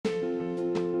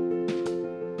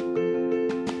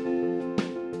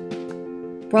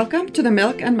Welcome to the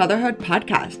Milk and Motherhood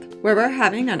podcast, where we're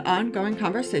having an ongoing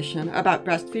conversation about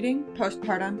breastfeeding,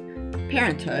 postpartum,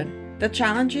 parenthood, the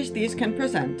challenges these can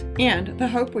present, and the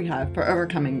hope we have for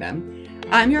overcoming them.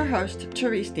 I'm your host,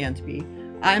 Therese Dansby.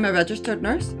 I'm a registered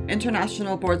nurse,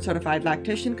 international board-certified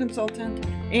lactation consultant,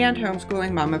 and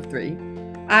homeschooling mom of 3.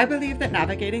 I believe that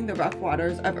navigating the rough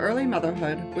waters of early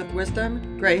motherhood with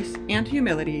wisdom, grace, and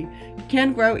humility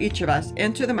can grow each of us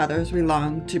into the mothers we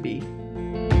long to be.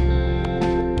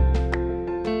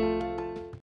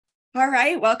 All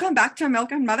right, welcome back to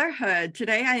Milk and Motherhood.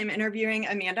 Today I am interviewing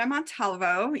Amanda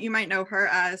Montalvo. You might know her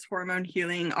as Hormone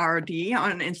Healing RD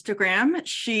on Instagram.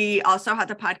 She also has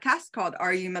a podcast called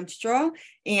Are You Menstrual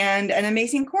and an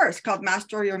amazing course called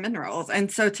Master Your Minerals.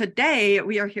 And so today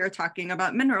we are here talking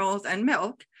about minerals and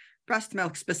milk, breast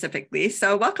milk specifically.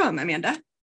 So welcome, Amanda.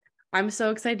 I'm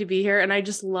so excited to be here. And I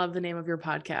just love the name of your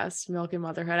podcast, Milk and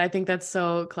Motherhood. I think that's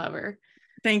so clever.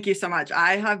 Thank you so much.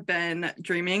 I have been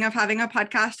dreaming of having a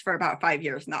podcast for about 5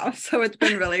 years now, so it's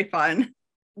been really fun.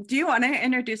 Do you want to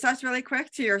introduce us really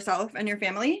quick to yourself and your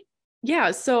family?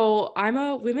 Yeah, so I'm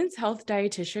a women's health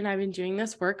dietitian. I've been doing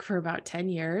this work for about 10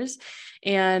 years,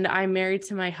 and I'm married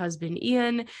to my husband,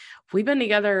 Ian. We've been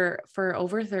together for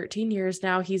over 13 years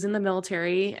now. He's in the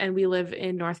military, and we live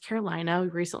in North Carolina. We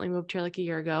recently moved here like a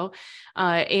year ago,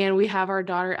 and we have our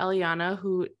daughter, Eliana,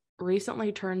 who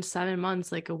recently turned 7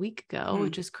 months like a week ago,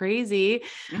 which is crazy.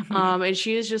 And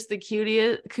she is just the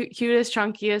cutest,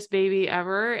 chunkiest baby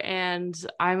ever. And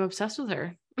I'm obsessed with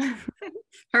her.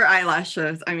 Her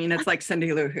eyelashes. I mean, it's like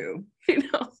Cindy Lou Who. I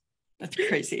know. That's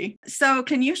crazy. So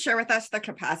can you share with us the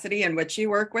capacity in which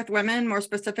you work with women more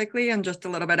specifically and just a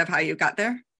little bit of how you got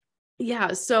there?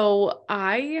 Yeah. So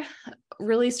I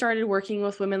really started working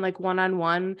with women like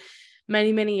one-on-one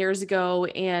many years ago.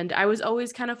 And I was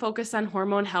always kind of focused on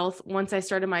hormone health once I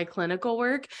started my clinical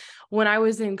work. When I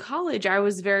was in college, I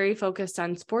was very focused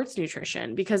on sports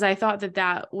nutrition because I thought that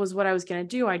that was what I was going to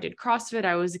do. I did CrossFit.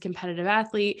 I was a competitive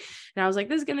athlete and I was like,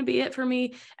 this is going to be it for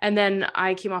me. And then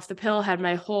I came off the pill, had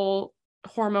my whole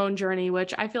hormone journey,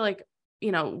 which I feel like,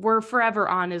 you know, we're forever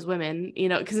on as women, you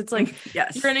know, because it's like,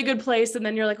 yes, you're in a good place. And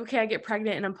then you're like, okay, I get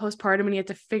pregnant and I'm postpartum and you have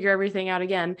to figure everything out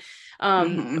again. But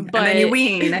and then you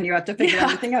wean and you have to figure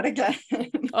everything out again.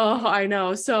 Oh, I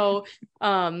know. So,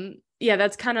 yeah,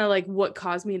 that's kind of like what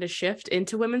caused me to shift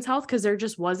into women's health because there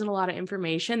just wasn't a lot of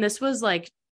information. This was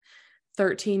like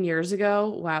 13 years ago.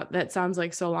 Wow. That sounds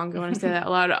like so long ago when I say that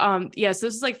out loud. Yes,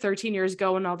 this is like 13 years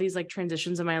ago when all these like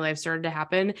transitions in my life started to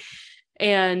happen.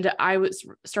 And I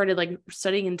started like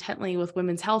studying intently with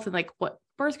women's health and like what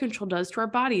birth control does to our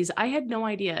bodies. I had no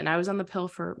idea. And I was on the pill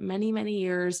for many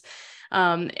years.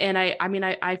 And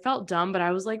I felt dumb, but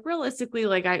I was like, realistically,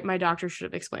 like my doctor should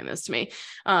have explained this to me.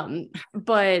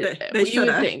 But you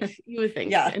would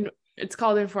think, yeah. And it's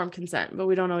called informed consent, but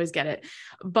we don't always get it.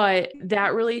 But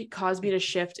that really caused me to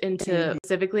shift into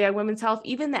specifically on women's health.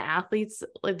 Even the athletes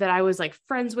that I was like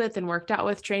friends with and worked out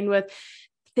with, trained with,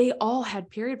 they all had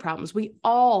period problems. We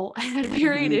all had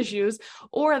period issues,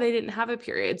 or they didn't have a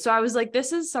period. So I was like,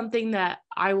 this is something that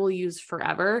I will use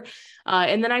forever.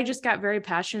 And then I just got very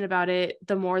passionate about it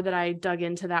the more that I dug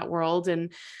into that world.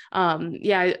 And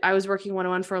I was working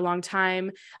one-on-one for a long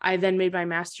time. I then made my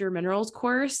Master Minerals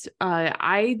course.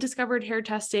 I discovered hair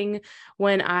testing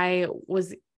when I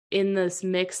was in this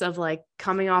mix of like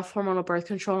coming off hormonal birth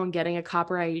control and getting a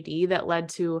copper IUD that led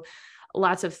to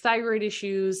lots of thyroid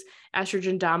issues,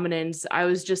 estrogen dominance. I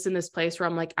was just in this place where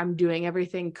I'm like, I'm doing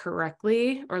everything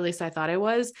correctly, or at least I thought I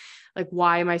was. Like,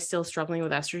 why am I still struggling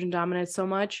with estrogen dominance so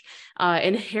much?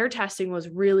 And hair testing was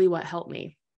really what helped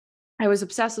me. I was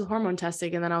obsessed with hormone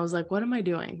testing. And then I was like, what am I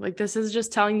doing? Like, this is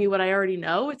just telling me what I already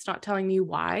know. It's not telling me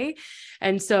why.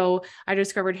 And so I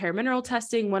discovered hair mineral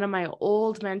testing. One of my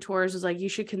old mentors was like, you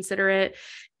should consider it.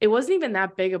 It wasn't even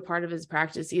that big a part of his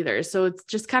practice either. So it's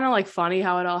just kind of like funny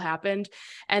how it all happened.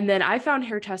 And then I found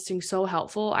hair testing so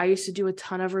helpful. I used to do a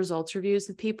ton of results reviews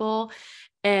with people,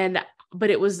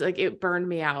 but it was like, it burned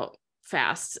me out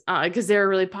fast because they're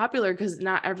really popular because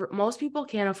most people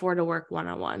can't afford to work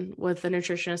one-on-one with a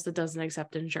nutritionist that doesn't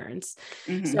accept insurance.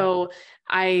 So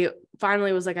I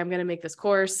finally was like, I'm going to make this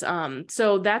course.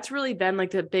 So that's really been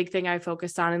like the big thing I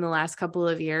focused on in the last couple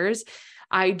of years.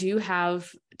 I do have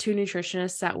 2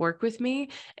 nutritionists that work with me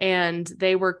and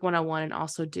they work one-on-one and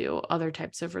also do other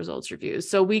types of results reviews.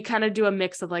 So we kind of do a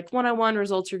mix of like one-on-one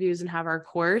results reviews and have our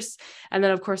course. And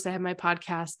then of course I have my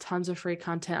podcast, tons of free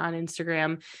content on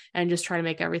Instagram, and just try to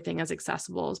make everything as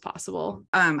accessible as possible.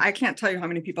 I can't tell you how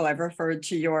many people I've referred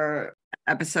to your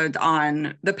episode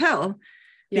on the pill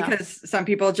Yeah. because some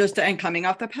people just, and coming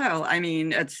off the pill, I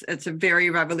mean, it's a very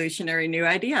revolutionary new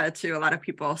idea to a lot of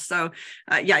people. So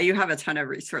yeah, you have a ton of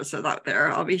resources out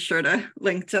there. I'll be sure to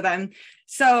link to them.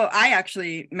 So I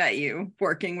actually met you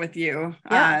working with you,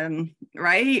 Yeah.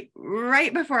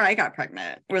 right before I got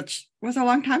pregnant, which was a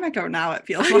long time ago now, it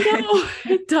feels I like. know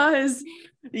it does.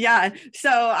 Yeah. So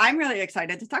I'm really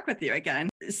excited to talk with you again.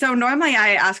 So normally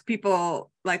I ask people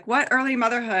like what early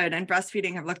motherhood and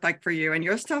breastfeeding have looked like for you, and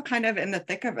you're still kind of in the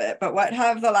thick of it, but what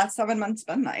have the last 7 months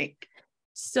been like?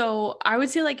 So I would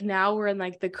say like now we're in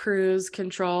like the cruise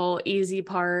control easy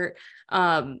part.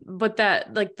 But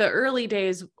that like the early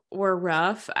days were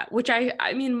rough, which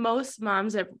I mean, most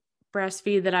moms that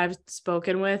breastfeed that I've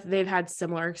spoken with, they've had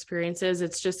similar experiences.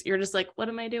 It's just, you're just like, what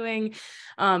am I doing?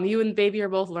 You and baby are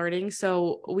both learning.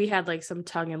 So we had like some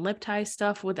tongue and lip tie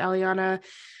stuff with Eliana,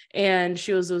 and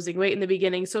she was losing weight in the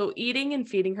beginning. So eating and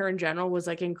feeding her in general was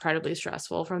like incredibly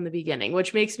stressful from the beginning,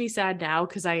 which makes me sad now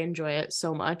because I enjoy it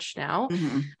so much now.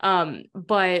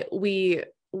 But we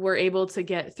were able to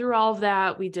get through all of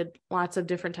that. We did lots of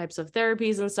different types of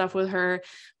therapies and stuff with her.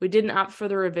 We didn't opt for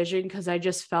the revision because I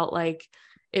just felt like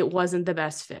it wasn't the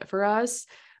best fit for us.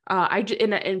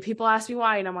 And people ask me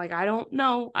why, and I'm like, I don't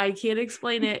know. I can't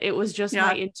explain it. It was just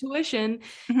my intuition.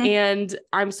 And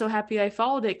I'm so happy I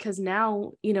followed it because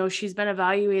now, you know, she's been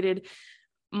evaluated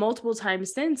multiple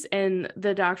times since, and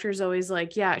the doctor's always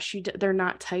like, yeah, they're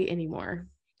not tight anymore.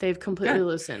 They've completely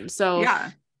loosened. So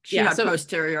she had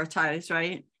posterior ties,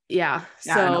 right? Yeah.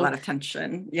 So, and a lot of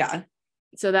tension. Yeah.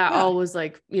 So that all was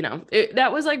like, you know,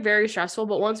 that was like very stressful.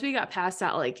 But once we got past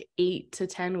that like 8 to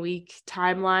 10 week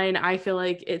timeline, I feel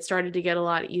like it started to get a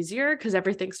lot easier because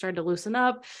everything started to loosen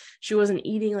up. She wasn't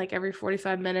eating like every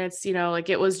 45 minutes, you know, like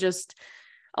it was just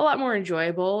a lot more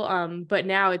enjoyable. But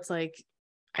now it's like,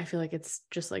 I feel like it's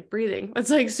just like breathing. It's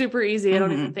like super easy. I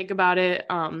don't even think about it.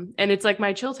 And it's like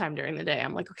my chill time during the day.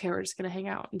 I'm like, okay, we're just going to hang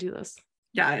out and do this.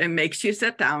 Yeah, it makes you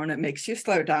sit down, it makes you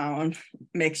slow down,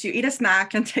 makes you eat a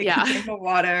snack and take a drink of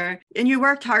water. And you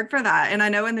worked hard for that. And I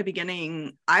know in the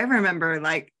beginning, I remember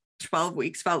like 12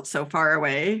 weeks felt so far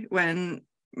away when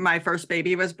my first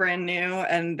baby was brand new.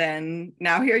 And then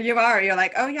now here you are, you're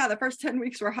like, oh yeah, the first 10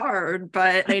 weeks were hard,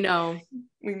 but I know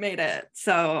we made it.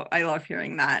 So I love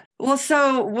hearing that. Well,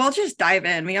 so we'll just dive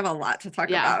in. We have a lot to talk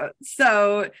about.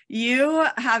 So you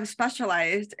have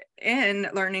specialized in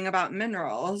learning about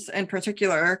minerals in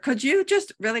particular. Could you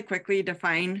just really quickly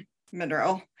define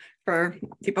mineral for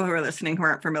people who are listening who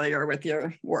aren't familiar with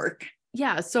your work?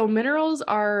 Yeah. So minerals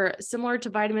are similar to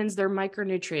vitamins. They're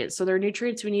micronutrients. So they're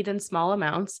nutrients we need in small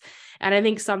amounts. And I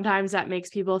think sometimes that makes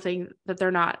people think that they're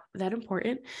not that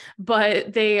important,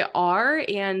 but they are.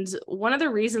 And one of the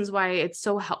reasons why it's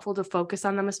so helpful to focus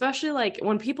on them, especially like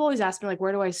when people always ask me, like,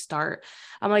 where do I start?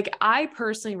 I'm like, I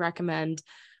personally recommend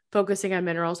focusing on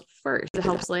minerals first. It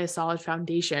helps lay a solid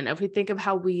foundation. If we think of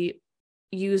how we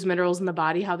use minerals in the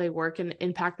body, how they work and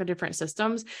impact the different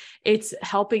systems, it's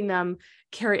helping them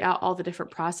carry out all the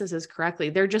different processes correctly.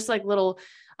 They're just like little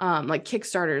like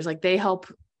kickstarters, like they help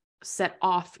set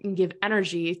off and give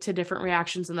energy to different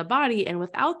reactions in the body. And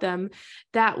without them,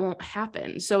 that won't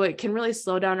happen. So it can really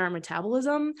slow down our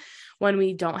metabolism when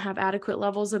we don't have adequate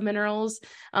levels of minerals,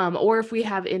 or if we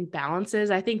have imbalances.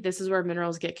 I think this is where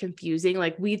minerals get confusing.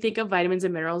 Like we think of vitamins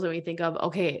and minerals and we think of,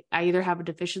 okay, I either have a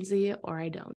deficiency or I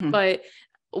don't. But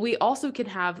we also can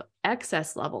have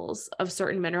excess levels of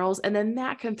certain minerals, and then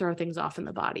that can throw things off in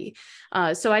the body.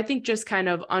 So I think just kind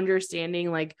of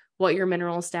understanding like what your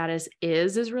mineral status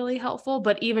is really helpful,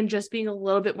 but even just being a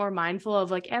little bit more mindful of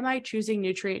like, am I choosing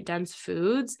nutrient dense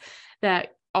foods that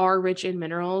are rich in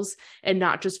minerals and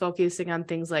not just focusing on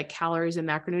things like calories and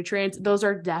macronutrients? Those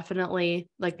are definitely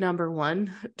like number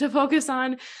one to focus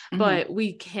on, but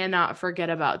we cannot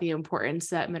forget about the importance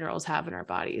that minerals have in our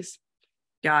bodies.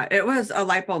 Yeah, it was a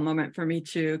light bulb moment for me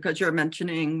too, because you're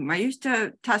mentioning I used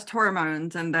to test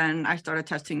hormones and then I started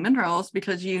testing minerals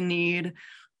because you need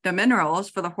the minerals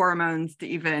for the hormones to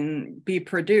even be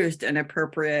produced in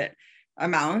appropriate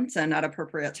amounts and at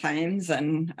appropriate times.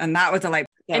 And that was a light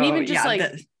bulb. And even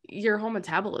just your whole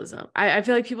metabolism. I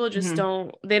feel like people just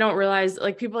don't realize,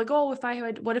 like people are like, oh,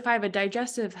 what if I have a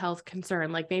digestive health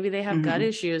concern? Like maybe they have gut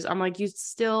issues. I'm like,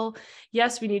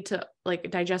 yes, we need to like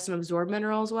digest and absorb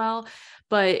minerals well,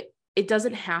 but it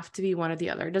doesn't have to be one or the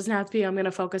other. It doesn't have to be, I'm going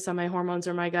to focus on my hormones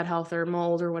or my gut health or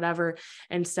mold or whatever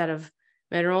instead of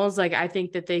minerals. Like I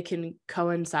think that they can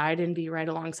coincide and be right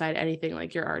alongside anything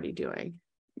like you're already doing.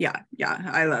 Yeah,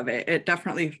 I love it. It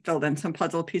definitely filled in some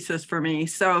puzzle pieces for me.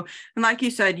 So, and like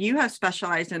you said, you have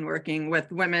specialized in working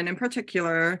with women in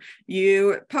particular.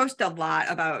 You post a lot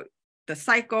about the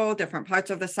cycle, different parts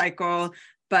of the cycle,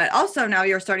 but also now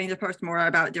you're starting to post more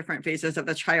about different phases of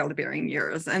the childbearing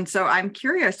years. And so I'm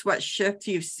curious what shift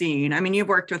you've seen. I mean, you've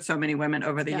worked with so many women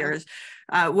over the years.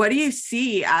 What do you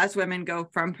see as women go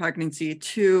from pregnancy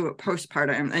to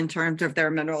postpartum in terms of their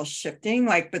minerals shifting,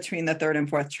 like between the third and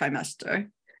fourth trimester?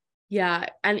 Yeah.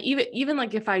 And even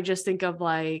like, if I just think of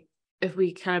like, if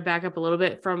we kind of back up a little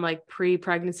bit from like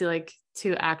pre-pregnancy, like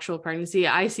to actual pregnancy,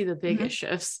 I see the biggest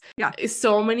shifts. Yeah.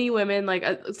 So many women, like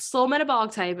a slow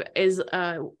metabolic type is,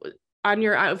 on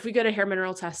your, if we get a hair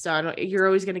mineral test done, you're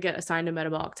always going to get assigned a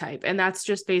metabolic type. And that's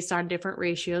just based on different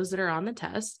ratios that are on the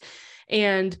test.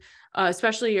 And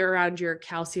especially around your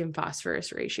calcium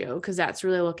phosphorus ratio, because that's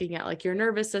really looking at like your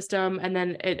nervous system. And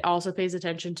then it also pays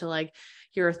attention to like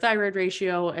your thyroid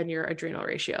ratio and your adrenal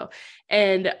ratio.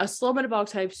 And a slow metabolic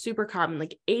type, super common,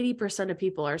 like 80% of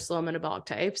people are slow metabolic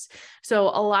types. So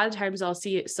a lot of times I'll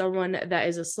see someone that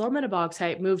is a slow metabolic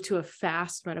type move to a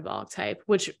fast metabolic type,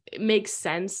 which makes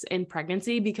sense in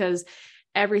pregnancy because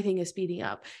everything is speeding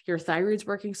up. Your thyroid's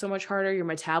working so much harder. Your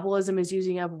metabolism is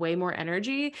using up way more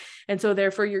energy. And so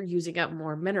therefore you're using up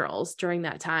more minerals during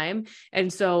that time.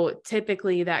 And so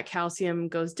typically that calcium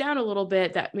goes down a little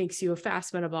bit. That makes you a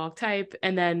fast metabolic type.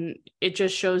 And then it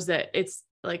just shows that it's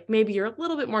like, maybe you're a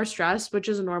little bit more stressed, which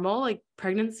is normal. Like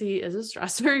pregnancy is a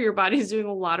stressor. Your body's doing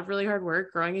a lot of really hard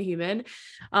work growing a human.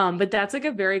 But that's like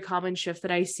a very common shift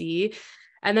that I see.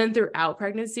 And then throughout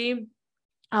pregnancy,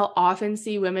 I'll often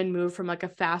see women move from like a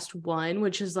fast 1,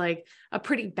 which is like a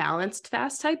pretty balanced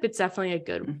fast type. It's definitely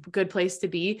a good place to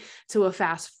be, to a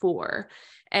fast 4.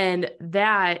 And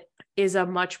that is a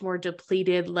much more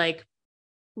depleted, like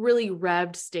really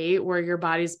revved state where your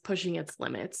body's pushing its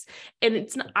limits. And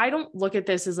it's not, I don't look at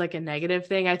this as like a negative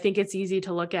thing. I think it's easy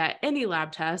to look at any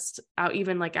lab test out,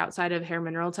 even like outside of hair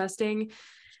mineral testing,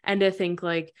 and to think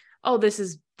like, oh, this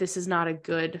is not a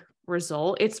good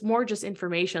result. It's more just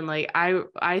information. Like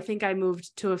I think I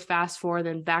moved to a fast 4,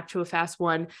 then back to a fast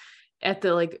 1 at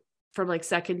the like from like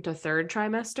second to third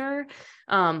trimester,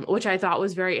 which I thought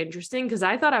was very interesting because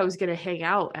I thought I was going to hang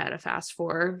out at a fast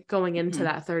 4 going into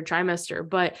that third trimester.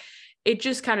 But it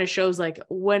just kind of shows like,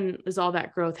 when is all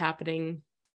that growth happening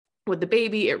with the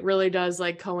baby? It really does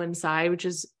like coincide, which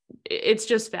is, it's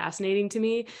just fascinating to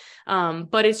me.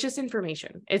 But it's just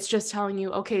information. It's just telling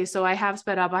you, okay, so I have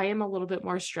sped up. I am a little bit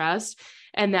more stressed,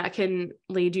 and that can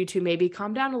lead you to maybe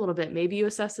calm down a little bit. Maybe you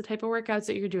assess the type of workouts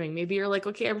that you're doing. Maybe you're like,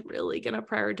 okay, I'm really going to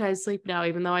prioritize sleep now,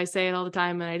 even though I say it all the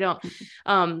time and I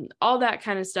don't, all that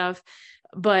kind of stuff.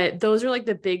 But those are like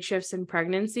the big shifts in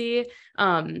pregnancy.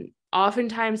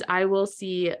 Oftentimes I will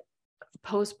see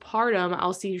postpartum,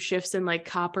 I'll see shifts in like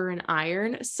copper and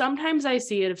iron. Sometimes I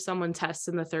see it if someone tests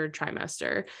in the third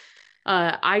trimester.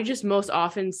 I just most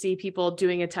often see people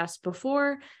doing a test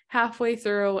before, halfway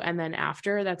through, and then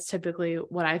after. That's typically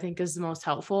what I think is the most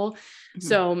helpful.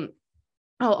 So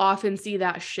I'll often see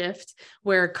that shift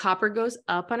where copper goes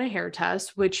up on a hair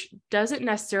test, which doesn't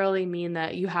necessarily mean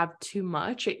that you have too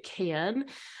much. It can,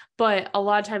 but a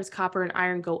lot of times copper and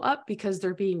iron go up because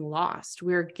they're being lost.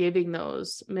 We're giving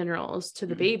those minerals to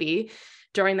the baby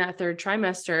during that third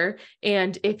trimester.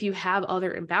 And if you have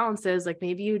other imbalances, like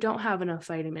maybe you don't have enough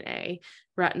vitamin A,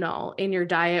 retinol in your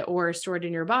diet or stored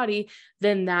in your body,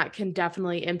 then that can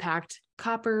definitely impact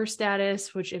copper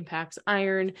status, which impacts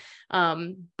iron.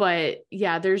 But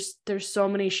yeah, there's so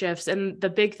many shifts. And the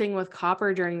big thing with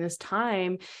copper during this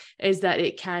time is that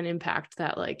it can impact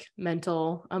that like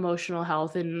mental, emotional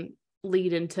health and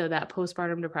lead into that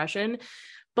postpartum depression.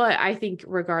 But I think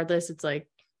regardless, it's like,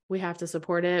 we have to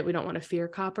support it. We don't want to fear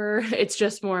copper. It's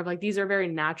just more of like, these are very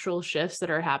natural shifts that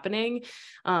are happening.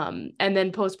 And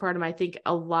then postpartum, I think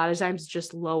a lot of times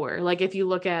just lower. Like if you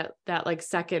look at that like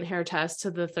second hair test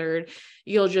to the third,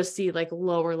 you'll just see like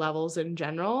lower levels in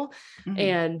general.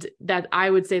 And that I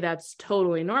would say that's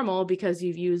totally normal because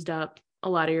you've used up a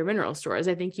lot of your mineral stores.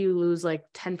 I think you lose like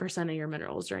 10% of your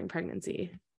minerals during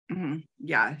pregnancy.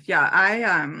 Yeah.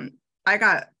 I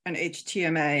got an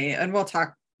HTMA, and we'll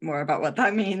talk more about what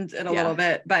that means in a little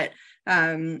bit, but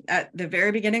at the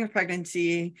very beginning of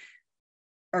pregnancy,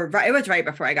 it was right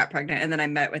before I got pregnant, and then I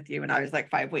met with you and I was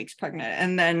like 5 weeks pregnant,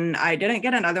 and then I didn't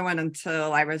get another one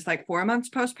until I was like 4 months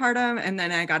postpartum, and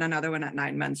then I got another one at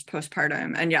 9 months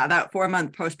postpartum. And yeah, that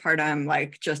 4-month postpartum,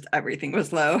 like just everything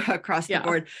was low across the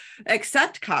board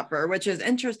except copper, which is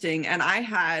interesting. And I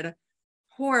had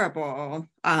horrible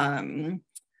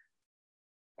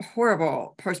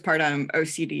postpartum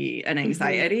OCD and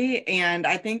anxiety. And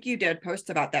I think you did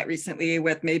post about that recently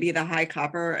with maybe the high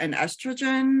copper and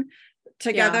estrogen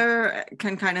together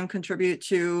can kind of contribute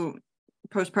to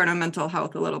postpartum mental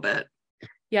health a little bit.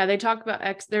 Yeah, they talk about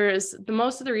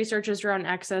most of the research is around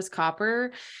excess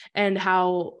copper and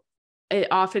how it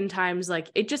oftentimes like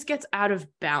it just gets out of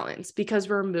balance because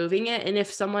we're moving it. And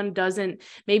if someone doesn't,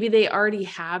 maybe they already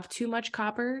have too much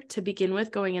copper to begin with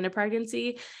going into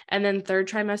pregnancy, and then third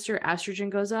trimester estrogen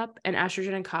goes up, and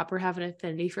estrogen and copper have an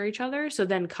affinity for each other. So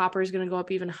then copper is going to go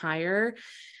up even higher.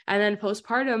 And then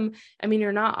postpartum, I mean,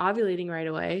 you're not ovulating right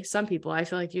away. Some people, I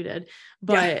feel like you did,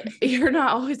 but you're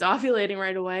not always ovulating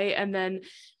right away. And then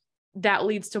that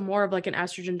leads to more of like an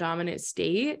estrogen dominant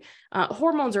state.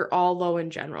 Hormones are all low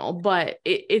in general, but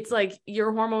it's like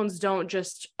your hormones don't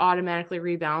just automatically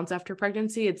rebalance after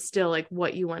pregnancy. It's still like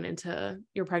what you went into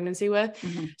your pregnancy with.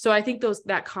 Mm-hmm. So I think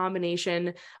that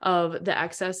combination of the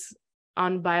excess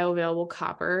on bioavailable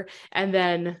copper and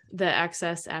then the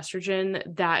excess estrogen,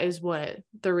 that is what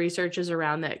the research is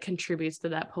around that contributes to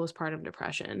that postpartum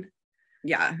depression.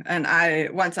 Yeah.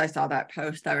 And once I saw that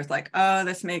post, I was like, oh,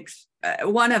 this makes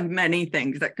one of many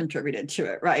things that contributed to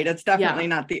it, right? It's definitely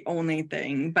not the only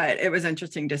thing, but it was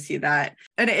interesting to see that.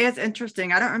 And it is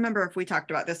interesting. I don't remember if we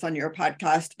talked about this on your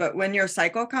podcast, but when your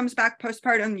cycle comes back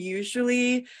postpartum,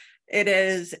 usually it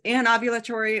is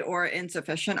anovulatory or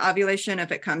insufficient ovulation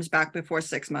if it comes back before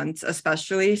 6 months,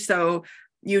 especially. So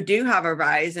you do have a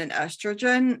rise in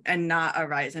estrogen and not a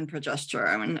rise in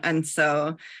progesterone. And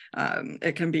so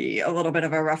it can be a little bit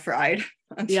of a rough ride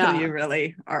until you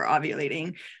really are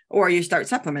ovulating, or you start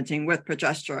supplementing with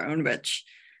progesterone, which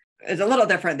is a little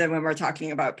different than when we're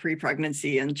talking about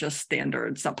pre-pregnancy and just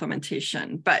standard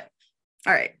supplementation. But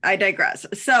all right, I digress.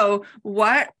 So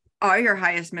what are your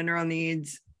highest mineral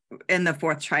needs in the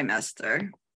 4th trimester?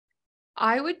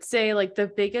 I would say like the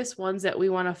biggest ones that we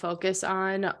want to focus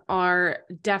on are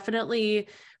definitely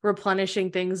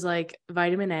replenishing things like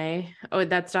vitamin A. Oh,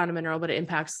 that's not a mineral, but it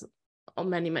impacts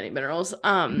many minerals,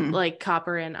 like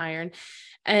copper and iron,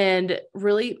 and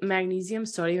really magnesium,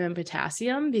 sodium, and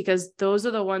potassium, because those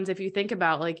are the ones, if you think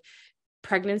about like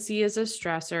pregnancy is a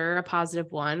stressor, a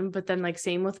positive one, but then like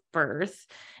same with birth,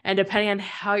 and depending on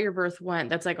how your birth went,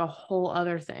 that's like a whole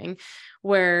other thing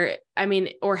where, I mean,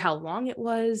 or how long it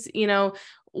was,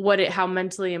 how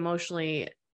mentally, emotionally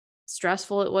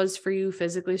stressful it was for you,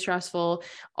 physically stressful,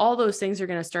 all those things are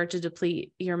going to start to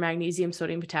deplete your magnesium,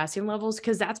 sodium, potassium levels,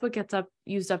 because that's what gets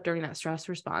used up during that stress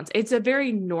response. It's a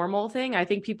very normal thing. I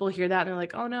think people hear that and they're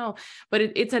like, oh no, but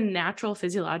it's a natural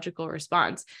physiological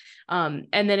response. And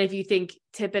then if you think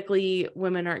typically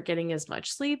women aren't getting as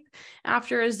much sleep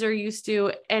after as they're used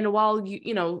to, and while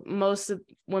most of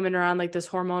women are on like this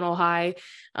hormonal high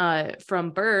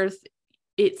from birth,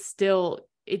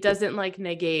 it doesn't like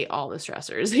negate all the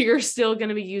stressors. You're still going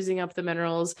to be using up the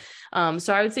minerals.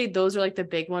 So I would say those are like the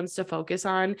big ones to focus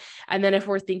on. And then if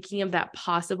we're thinking of that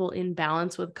possible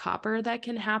imbalance with copper that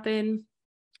can happen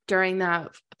during that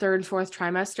 3rd and 4th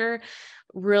trimester,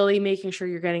 really making sure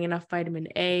you're getting enough vitamin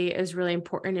A is really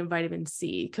important, and vitamin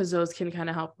C, because those can kind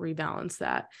of help rebalance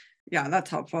that. Yeah, that's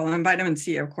helpful. And vitamin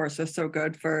C, of course, is so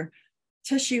good for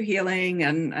tissue healing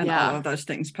and all of those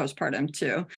things postpartum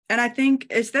too. And I think,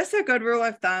 is this a good rule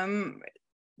of thumb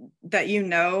that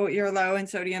you're low in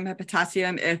sodium and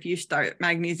potassium if you start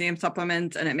magnesium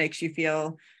supplements and it makes you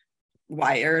feel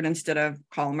wired instead of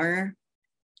calmer?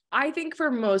 I think for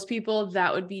most people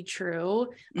that would be true.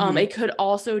 It could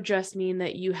also just mean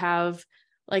that you have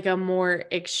like a more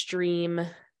extreme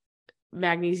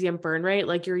magnesium burn rate,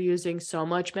 like you're using so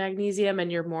much magnesium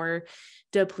and you're more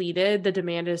depleted, the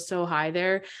demand is so high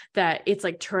there that it's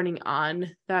like turning on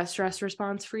that stress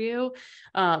response for you.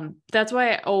 That's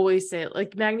why I always say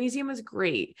like magnesium is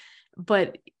great,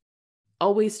 but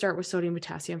always start with sodium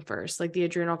potassium first, like the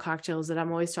adrenal cocktails that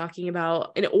I'm always talking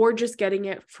about, or just getting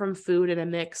it from food in a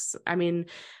mix. I mean,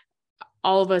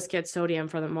 all of us get sodium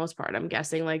for the most part, I'm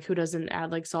guessing, like who doesn't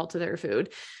add like salt to their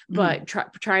food, but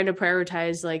trying to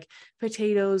prioritize like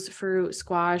potatoes, fruit,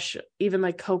 squash, even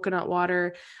like coconut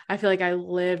water. I feel like I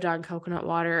lived on coconut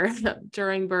water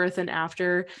during birth and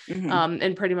after,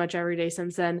 and pretty much every day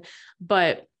since then.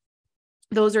 But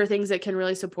those are things that can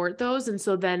really support those. And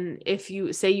so then if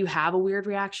you say you have a weird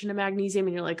reaction to magnesium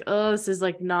and you're like, oh, this is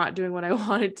like not doing what I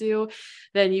wanted to,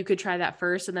 then you could try that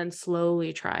first and then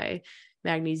slowly try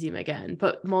magnesium again.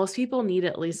 But most people need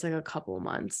at least like a couple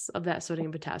months of that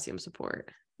sodium potassium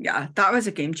support. Yeah, that was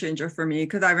a game changer for me,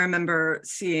 because I remember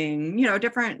seeing,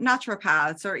 different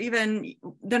naturopaths, or even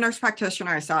the nurse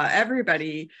practitioner I saw.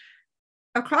 Everybody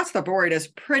across the board is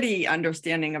pretty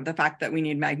understanding of the fact that we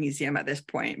need magnesium at this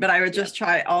point. But I would just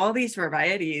try all these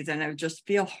varieties and I would just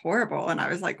feel horrible. And I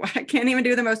was like, well, I can't even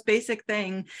do the most basic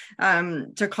thing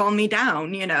to calm me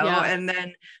down, and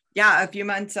then a few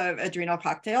months of adrenal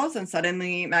cocktails and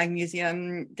suddenly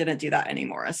magnesium didn't do that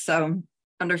anymore. So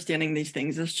understanding these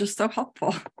things is just so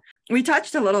helpful. We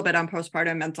touched a little bit on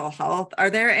postpartum mental health. Are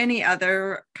there any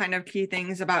other kind of key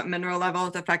things about mineral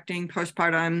levels affecting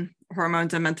postpartum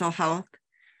hormones and mental health?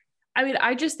 I mean,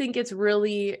 I just think it's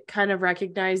really kind of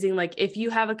recognizing, like, if you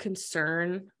have a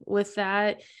concern with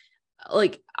that,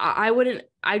 like,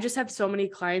 I just have so many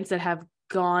clients that have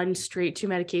gone straight to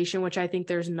medication, which I think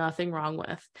there's nothing wrong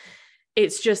with.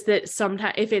 It's just that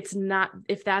sometimes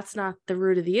if that's not the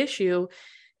root of the issue,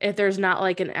 if there's not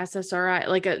like an SSRI,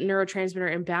 like a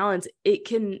neurotransmitter imbalance, it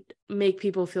can make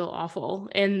people feel awful.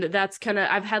 And that's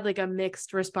I've had like a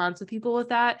mixed response with people with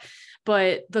that,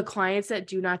 but the clients that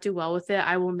do not do well with it,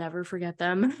 I will never forget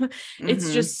them.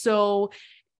 It's just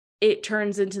it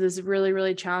turns into this really,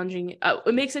 really challenging,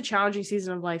 it makes a challenging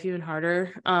season of life even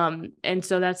harder. And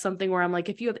so that's something where I'm like,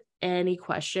 if you have any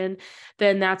question,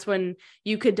 then that's when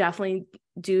you could definitely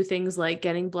do things like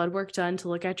getting blood work done to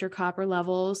look at your copper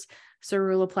levels,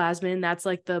 ceruloplasmin, that's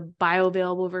like the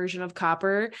bioavailable version of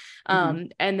copper.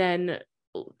 And then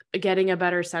getting a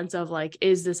better sense of like,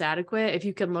 is this adequate? If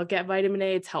you can look at vitamin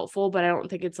A, it's helpful, but I don't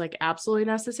think it's like absolutely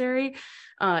necessary.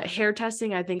 Hair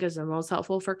testing, I think, is the most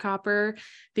helpful for copper,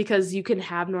 because you can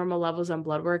have normal levels on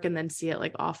blood work and then see it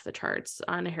like off the charts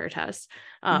on a hair test.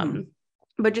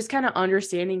 But just kind of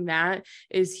understanding that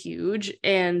is huge,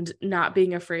 and not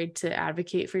being afraid to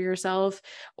advocate for yourself,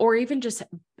 or even just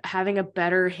having a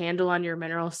better handle on your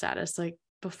mineral status, like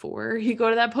before you go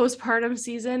to that postpartum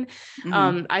season,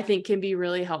 I think can be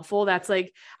really helpful. That's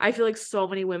like, I feel like so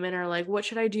many women are like, what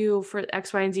should I do for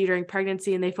X, Y, and Z during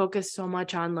pregnancy? And they focus so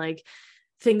much on like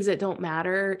things that don't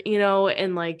matter,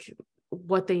 and like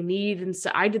what they need. And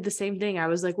so I did the same thing. I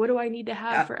was like, what do I need to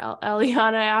have for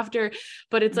Eliana after?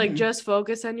 But it's like, just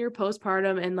focus on your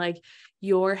postpartum and like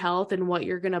your health and what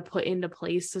you're going to put into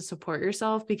place to support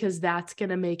yourself, because that's going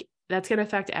to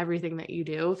affect everything that you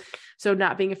do. So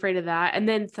not being afraid of that. And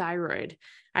then thyroid.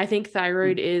 I think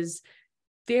thyroid is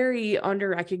very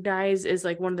under-recognized as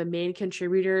like one of the main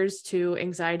contributors to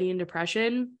anxiety and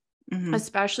depression.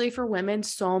 Especially for women.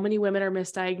 So many women are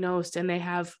misdiagnosed and they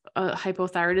have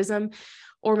hypothyroidism,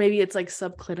 or maybe it's like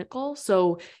subclinical.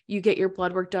 So you get your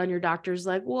blood work done. Your doctor's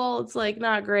like, well, it's like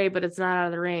not great, but it's not out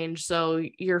of the range, so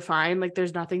you're fine. Like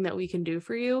there's nothing that we can do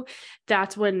for you.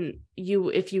 That's when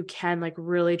if you can like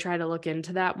really try to look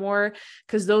into that more,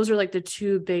 because those are like the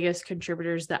two biggest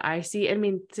contributors that I see. I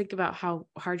mean, think about how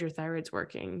hard your thyroid's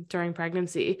working during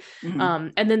pregnancy.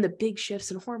 And then the big shifts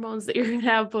in hormones that you're going to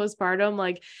have postpartum,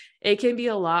 like it can be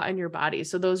a lot on your body.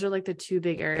 So those are like the two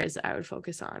big areas that I would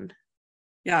focus on.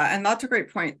 Yeah, and that's a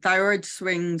great point. Thyroid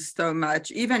swings so much,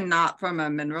 even not from a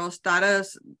mineral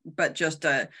status, but just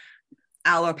a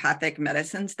allopathic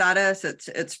medicine status.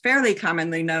 It's fairly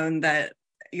commonly known that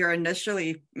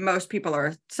most people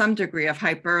are some degree of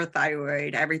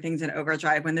hyperthyroid. Everything's in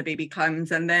overdrive when the baby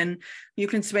comes, and then you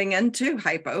can swing into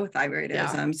hypothyroidism.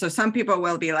 Yeah. So some people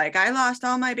will be like, I lost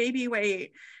all my baby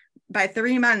weight by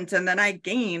 3 months, and then I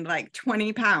gained like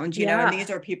 20 pounds, you know, and these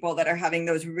are people that are having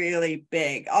those really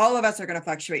big, all of us are going to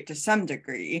fluctuate to some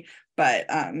degree, but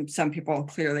some people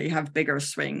clearly have bigger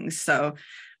swings. So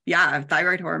yeah,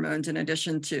 thyroid hormones in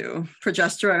addition to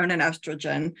progesterone and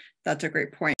estrogen, that's a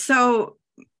great point. So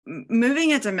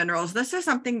moving into minerals, this is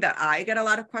something that I get a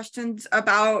lot of questions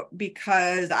about,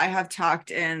 because I have talked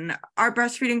in our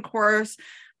breastfeeding course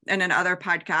and in other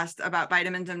podcasts about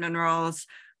vitamins and minerals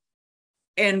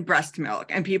in breast milk,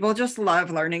 and people just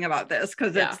love learning about this,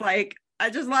 because it's like, I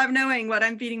just love knowing what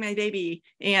I'm feeding my baby.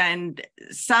 And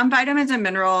some vitamins and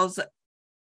minerals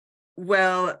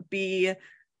will be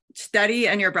steady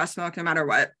in your breast milk no matter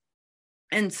what,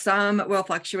 and some will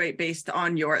fluctuate based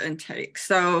on your intake.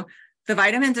 So the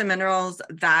vitamins and minerals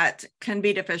that can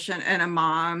be deficient in a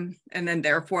mom and then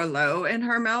therefore low in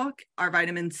her milk are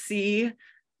vitamin C,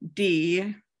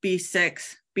 D,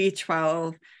 B6,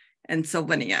 B12, and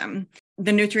selenium.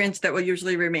 The nutrients that will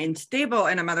usually remain stable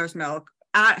in a mother's milk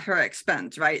at her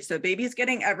expense, right? So baby's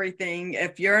getting everything.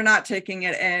 If you're not taking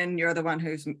it in, you're the one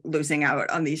who's losing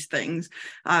out on these things.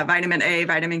 Vitamin A,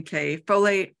 vitamin K,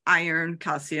 folate, iron,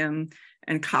 calcium,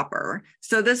 and copper.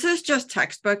 So this is just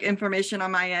textbook information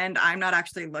on my end. I'm not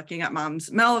actually looking at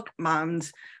mom's milk,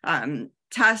 mom's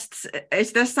tests.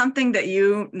 Is this something that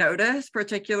you notice,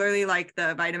 particularly like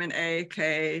the vitamin A,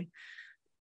 K,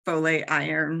 folate,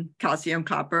 iron, calcium,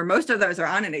 copper? Most of those are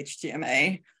on an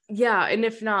HTMA. Yeah. And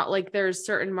if not, like there's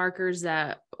certain markers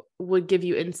that would give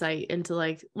you insight into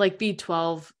like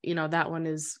B12, you know, that one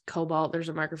is cobalt. There's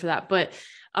a marker for that. But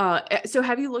so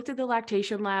have you looked at the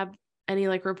lactation lab? Any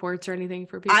like reports or anything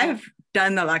for people? I've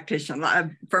done the lactation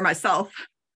lab for myself.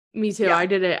 Me too. Yeah. I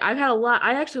did it. I've had a lot.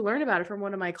 I actually learned about it from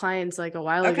one of my clients like a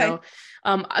while Okay. ago.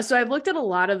 So I've looked at a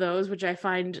lot of those, which I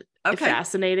find Okay.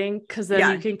 fascinating because then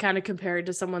Yeah. you can kind of compare it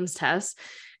to someone's test.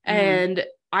 Mhm. And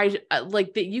I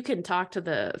like that you can talk to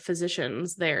the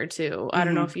physicians there too. I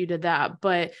don't know Mhm. if you did that,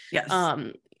 but Yes.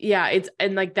 yeah, it's,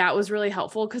 and like that was really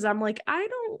helpful because I'm like,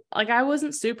 I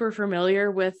wasn't super familiar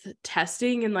with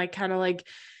testing and like kind of like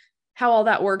how all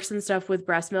that works and stuff with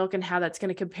breast milk and how that's going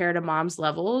to compare to mom's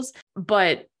levels.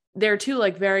 But they're two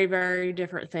like very, very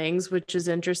different things, which is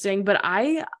interesting. But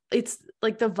it's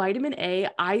like the vitamin A,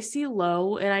 I see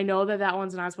low, and I know that that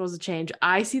one's not supposed to change.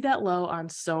 I see that low on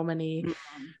so many Mhm.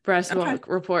 breast Okay. milk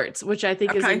reports, which I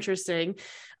think is Okay. interesting.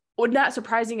 Well, not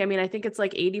surprising. I mean, I think it's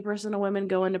like 80% of women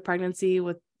go into pregnancy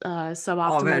with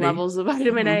suboptimal Already. levels of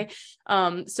vitamin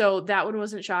Mhm. A. So that one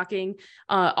wasn't shocking.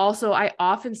 Also, I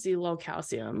often see low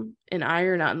calcium and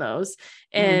iron on those. Mhm.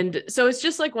 And so it's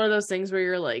just like one of those things where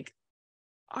you're like,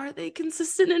 are they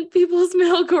consistent in people's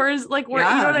milk, or is like where,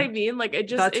 you know what Yeah. I mean? Like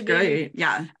That's great.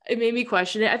 Yeah. it made me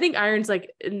question it. I think iron's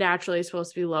like naturally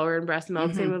supposed to be lower in breast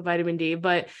milk, same Mhm. with vitamin D,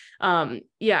 but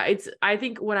yeah, I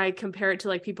think when I compare it to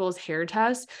like people's hair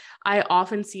tests, I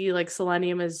often see like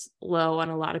selenium is low on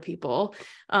a lot of people.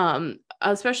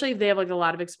 Especially if they have like a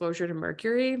lot of exposure to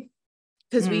mercury,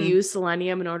 because we Mhm. use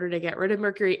selenium in order to get rid of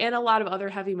mercury and a lot of other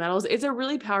heavy metals. It's a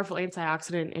really powerful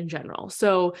antioxidant in general.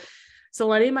 So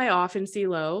selenium I often see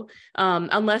low,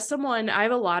 unless someone, I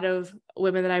have a lot of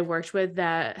women that I've worked with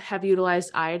that have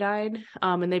utilized iodine,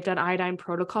 and they've done iodine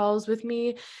protocols with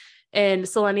me. And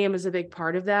selenium is a big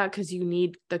part of that because you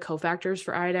need the cofactors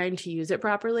for iodine to use it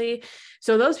properly.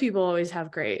 So those people always have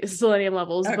great selenium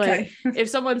levels. But Okay. if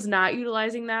someone's not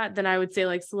utilizing that, then I would say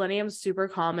like selenium is super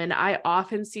common. I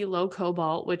often see low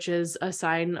cobalt, which is a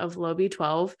sign of low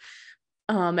B12.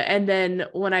 And then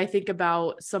when I think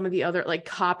about some of the other, like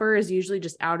copper is usually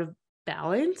just out of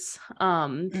balance.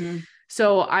 Mhm.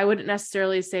 So I wouldn't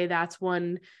necessarily say that's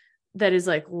one that is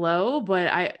like low,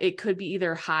 but it could be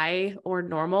either high or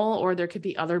normal, or there could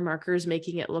be other markers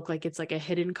making it look like it's like a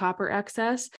hidden copper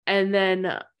excess. And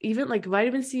then even like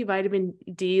vitamin C, vitamin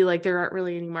D, like there aren't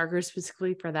really any markers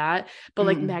specifically for that, but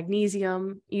like Mhm.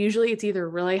 magnesium, usually it's either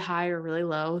really high or really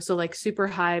low. So like super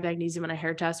high magnesium on a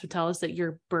hair test would tell us that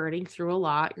you're burning through a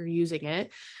lot, you're using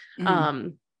it. Mhm.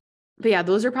 Um, but yeah,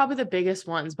 those are probably the biggest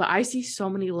ones. But I see so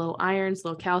many low irons,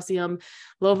 low calcium,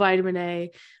 low vitamin A.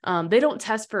 They don't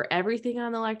test for everything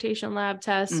on the lactation lab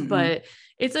tests, Mhm. but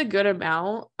it's a good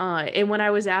amount. And when I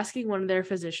was asking one of their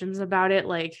physicians about it,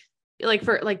 like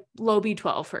for like low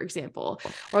B12, for example,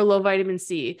 or low vitamin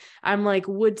C, I'm like,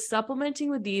 would supplementing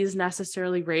with these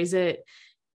necessarily raise it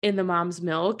in the mom's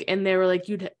milk? And they were like,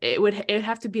 it'd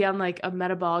have to be on like a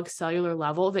metabolic cellular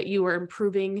level that you were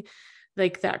improving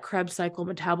like that Krebs cycle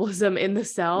metabolism in the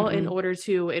cell in Mhm. order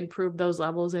to improve those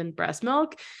levels in breast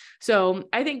milk. So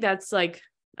I think that's like,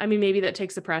 I mean, maybe that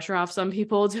takes the pressure off some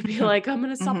people to be like, I'm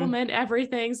going to Mhm. supplement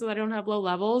everything so that I don't have low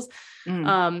levels.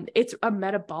 Mhm. It's a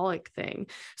metabolic thing.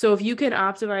 So if you can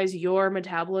optimize your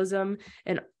metabolism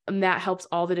and that helps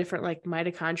all the different like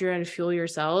mitochondria and fuel your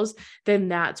cells, then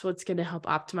that's what's going to help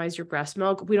optimize your breast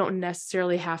milk. We don't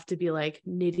necessarily have to be like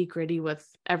nitty gritty with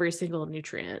every single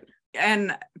nutrient.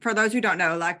 And for those who don't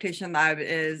know, Lactation Lab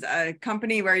is a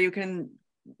company where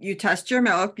you test your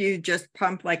milk. You just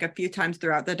pump like a few times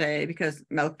throughout the day because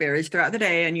milk varies throughout the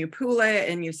day, and you pool it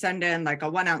and you send in like a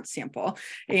 1 ounce sample,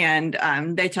 and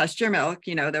they test your milk.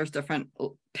 There's different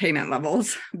payment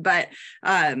levels, but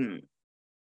I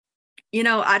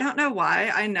don't know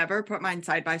why I never put mine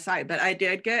side by side, but I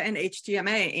did get an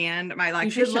HTMA and my You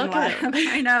should lactation look at lab. them.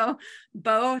 I know,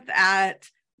 both at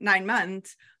 9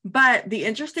 months. But the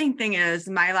interesting thing is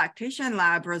my lactation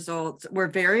lab results were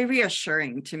very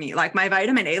reassuring to me. Like my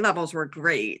vitamin A levels were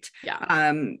great. Yeah.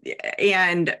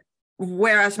 And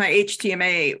whereas my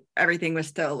HTMA, everything was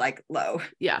still like low.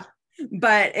 Yeah.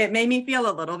 But it made me feel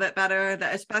a little bit better,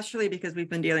 that especially because we've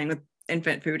been dealing with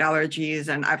infant food allergies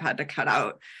and I've had to cut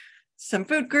out some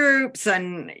food groups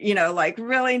and, like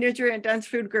really nutrient dense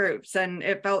food groups. And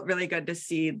it felt really good to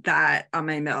see that on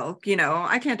my milk.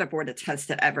 I can't afford to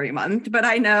test it every month, but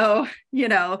I know,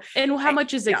 And how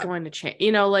much is it yeah, going to change?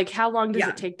 Like how long does yeah,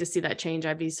 it take to see that change?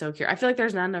 I'd be so curious. I feel like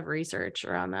there's not enough research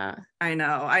around that. I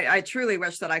know. I truly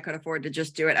wish that I could afford to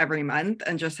just do it every month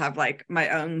and just have like my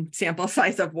own sample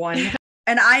size of one.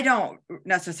 And I don't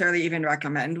necessarily even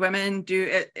recommend women do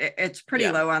it. It's pretty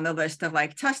Yeah. low on the list of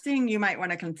like testing you might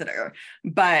want to consider.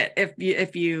 But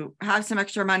if you have some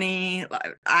extra money,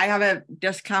 I have a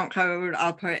discount code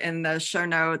I'll put in the show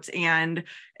notes, and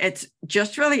it's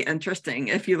just really interesting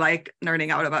if you like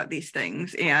nerding out about these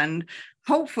things, and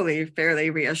hopefully fairly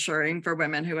reassuring for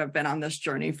women who have been on this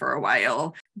journey for a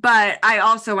while. But I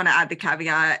also want to add the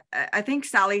caveat. I think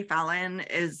Sally Fallon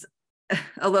is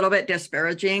a little bit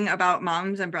disparaging about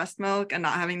moms and breast milk and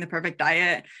not having the perfect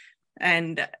diet.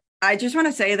 And I just want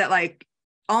to say that, like,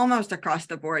 almost across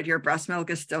the board, your breast milk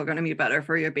is still going to be better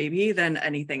for your baby than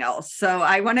anything else. So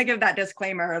I want to give that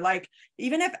disclaimer. Like,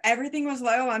 even if everything was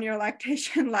low on your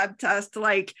lactation lab test,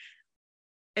 like,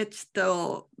 it's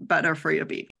still better for your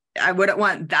baby. I wouldn't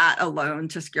want that alone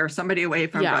to scare somebody away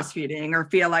from breastfeeding or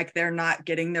feel like they're not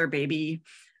getting their baby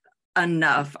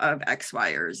enough of X,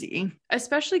 Y, or Z.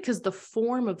 Especially because the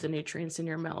form of the nutrients in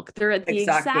your milk, they're at the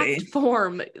exact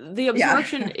form. The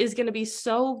absorption is going to be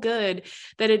so good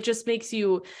that it just makes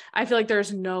you, I feel like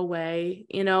there's no way,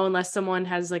 you know, unless someone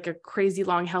has like a crazy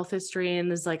long health history and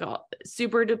is like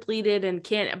super depleted and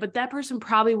can't, but that person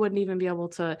probably wouldn't even be able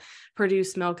to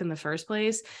produce milk in the first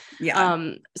place.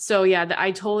 So yeah,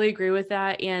 I totally agree with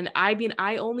that. And I mean,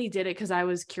 I only did it because I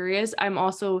was curious. I'm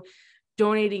also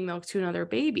donating milk to another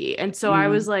baby. And so I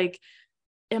was like,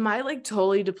 am I like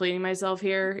totally depleting myself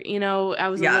here? You know, I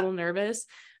was a little nervous,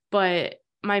 but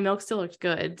my milk still looked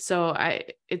good. So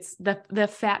it's the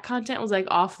fat content was like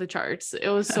off the charts. It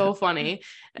was so funny.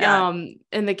 And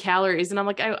the calories. And I'm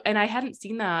like, I hadn't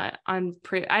seen that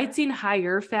I'd seen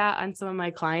higher fat on some of my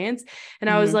clients. And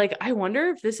I was like, I wonder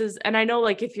if this is, and I know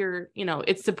like if you're, you know,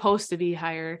 it's supposed to be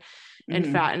higher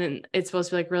in fat and it's supposed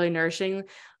to be like really nourishing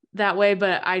that way.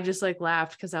 But I just like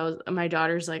laughed because my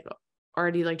daughter's like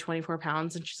already like 24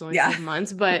 pounds and she's only 7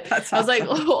 months, but I was like,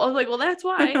 well, that's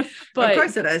why. But of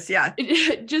course it is. Yeah.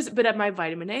 But my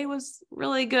vitamin A was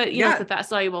really good, you know, the fat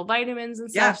soluble vitamins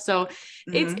and stuff. So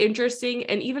it's interesting.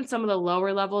 And even some of the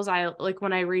lower levels, I like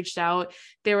when I reached out,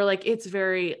 they were like, it's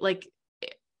very like,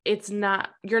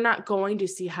 you're not going to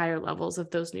see higher levels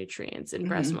of those nutrients in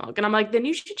breast milk. And I'm like, then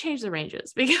you should change the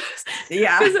ranges because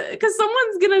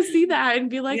someone's going to see that and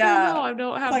be like, oh no, I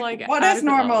don't have like what is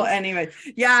normal anyway?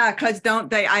 Yeah. Cause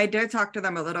I did talk to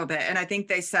them a little bit. And I think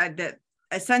they said that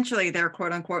essentially their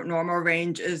quote unquote normal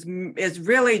range is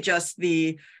really just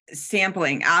the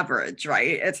sampling average,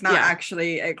 right? It's not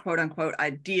actually a quote unquote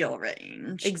ideal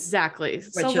range. Exactly.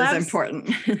 Which is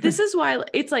important. This is why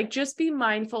it's like, just be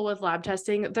mindful with lab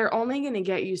testing. They're only going to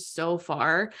get you so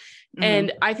far.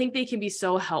 And I think they can be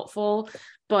so helpful,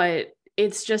 but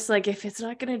it's just like, if it's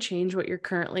not going to change what you're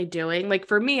currently doing, like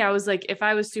for me, I was like, if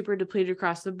I was super depleted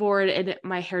across the board and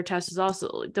my hair test was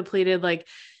also depleted, like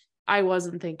I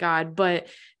wasn't, thank God, but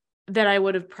then I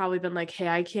would have probably been like, hey,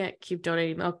 I can't keep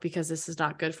donating milk because this is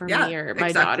not good for me or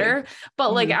my daughter.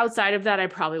 But like outside of that, I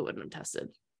probably wouldn't have tested.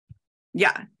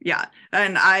 Yeah.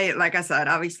 And like I said,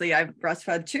 obviously I've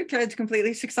breastfed 2 kids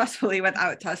completely successfully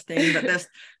without testing, but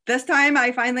this time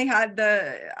I finally had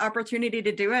the opportunity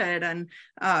to do it. And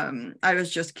I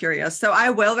was just curious. So I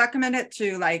will recommend it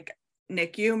to like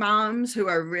NICU moms who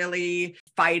are really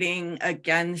fighting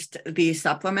against the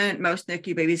supplement. Most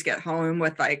NICU babies get home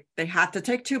with like, they have to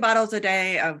take 2 bottles a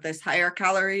day of this higher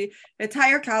calorie,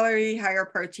 higher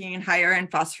protein, higher in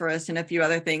phosphorus and a few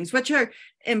other things, which are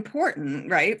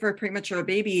important, right, for premature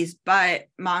babies. But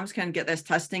moms can get this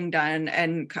testing done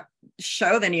and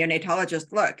show the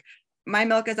neonatologist, look, my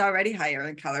milk is already higher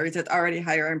in calories. It's already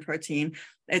higher in protein.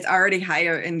 It's already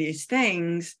higher in these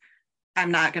things.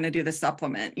 I'm not going to do the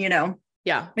supplement, you know?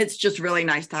 Yeah. It's just really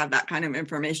nice to have that kind of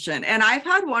information. And I've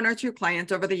had 1 or 2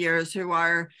 clients over the years who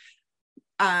are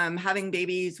having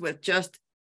babies with just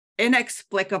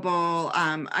inexplicable,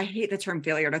 I hate the term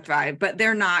failure to thrive, but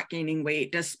they're not gaining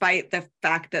weight despite the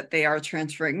fact that they are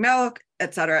transferring milk,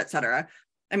 et cetera, et cetera.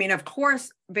 I mean, of course,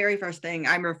 very first thing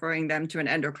I'm referring them to an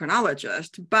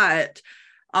endocrinologist, but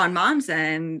on mom's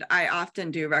end, I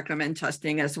often do recommend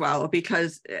testing as well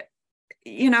because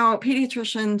you know,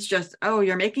 pediatricians just, oh,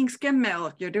 you're making skim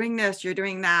milk, you're doing this, you're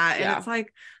doing that. And it's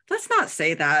like, let's not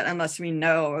say that unless we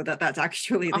know that that's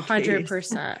actually the 100%.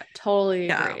 Case. Totally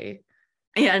agree.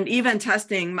 And even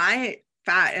testing, my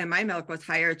fat in my milk was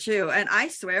higher too. And I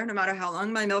swear, no matter how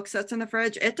long my milk sits in the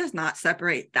fridge, it does not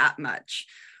separate that much.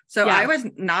 So I was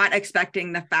not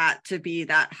expecting the fat to be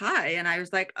that high. And I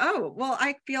was like, oh, well,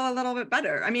 I feel a little bit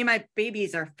better. I mean, my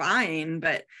babies are fine,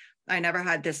 but I never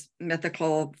had this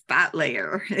mythical fat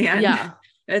layer. And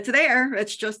it's there.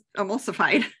 It's just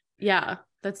emulsified. Yeah,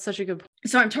 that's such a good point.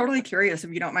 So I'm totally curious,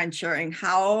 if you don't mind sharing,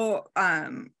 how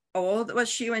old was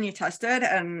she when you tested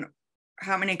and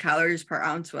how many calories per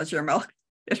ounce was your milk?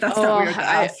 If that's not weird to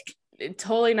ask.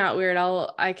 Totally not weird.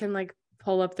 I can like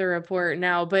pull up the report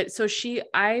now. But so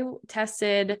I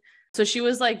tested, so she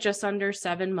was like just under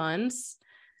 7 months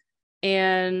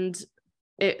and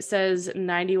it says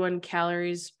 91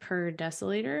 calories per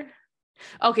deciliter.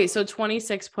 Okay. So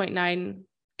 26.9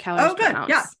 calories per ounce.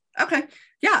 Yeah. Okay.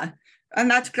 Yeah. And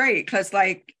that's great because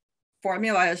like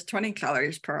formula is 20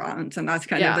 calories per ounce, and that's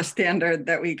kind of the standard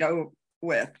that we go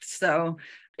with. So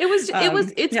it's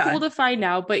cool to find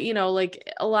out, but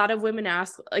like a lot of women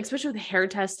ask, like, especially with hair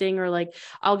testing, or like,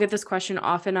 I'll get this question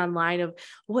often online of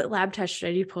what lab test should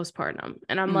I do postpartum?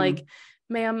 And I'm like,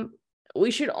 ma'am, we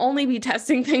should only be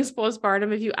testing things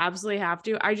postpartum if you absolutely have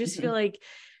to. I just feel like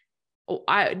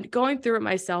going through it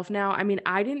myself now. I mean,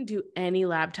 I didn't do any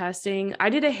lab testing. I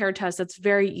did a hair test. That's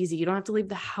very easy. You don't have to leave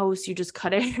the house. You just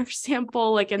cut a hair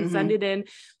sample and send it in.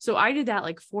 So I did that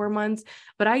like 4 months,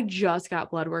 but I just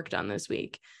got blood work done this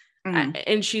week.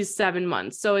 And she's 7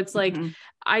 months. So it's like,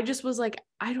 I just was like,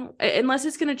 I don't, unless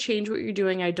it's going to change what you're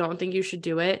doing, I don't think you should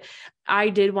do it. I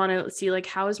did want to see like,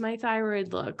 how is my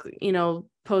thyroid look,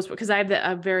 because I have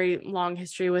a very long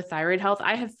history with thyroid health.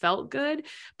 I have felt good,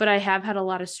 but I have had a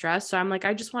lot of stress. So I'm like,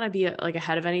 I just want to be like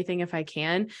ahead of anything if I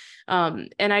can.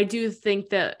 And I do think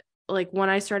that like when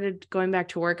I started going back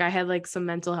to work, I had like some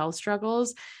mental health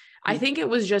struggles. I think it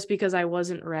was just because I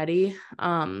wasn't ready. It's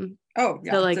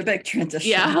a big transition.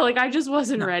 Yeah, like I just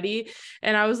wasn't ready.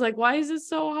 And I was like, why is it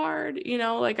so hard?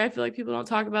 Like I feel like people don't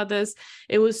talk about this.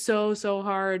 It was so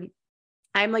hard.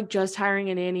 I'm like just hiring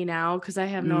a nanny now because I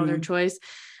have no other choice.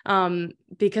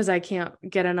 Because I can't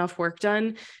get enough work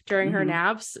done during her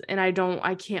naps, and I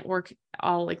can't work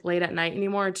all like late at night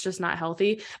anymore. It's just not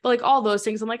healthy. But like all those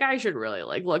things, I'm like, I should really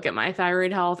like look at my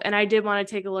thyroid health. And I did want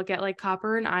to take a look at like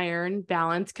copper and iron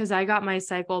balance, because I got my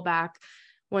cycle back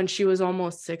when she was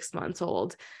almost 6 months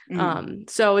old.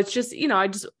 So it's just,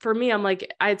 for me, I'm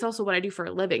like, it's also what I do for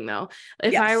a living though.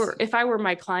 If I were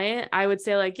my client, I would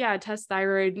say like, yeah, test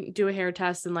thyroid, do a hair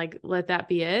test, and like, let that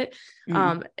be it.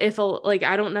 I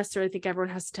don't necessarily think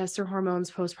everyone has to test their hormones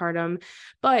postpartum,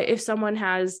 but if someone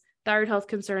has thyroid health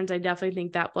concerns, I definitely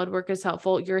think that blood work is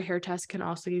helpful. Your hair test can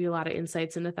also give you a lot of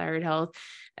insights into thyroid health.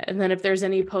 And then if there's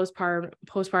any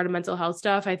postpartum mental health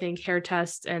stuff, I think hair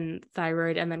test and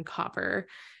thyroid, and then copper,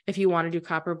 if you want to do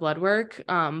copper blood work.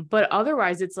 But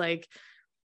otherwise it's like,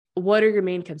 what are your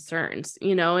main concerns?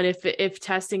 And if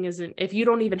testing if you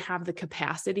don't even have the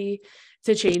capacity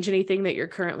to change anything that you're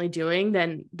currently doing,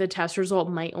 then the test result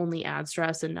might only add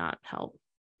stress and not help.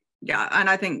 Yeah. And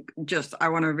I think I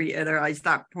want to reiterate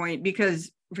that point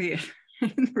because okay,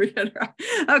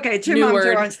 two New moms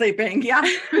word. who aren't sleeping. Yeah.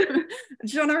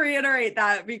 Just want to reiterate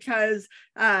that because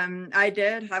I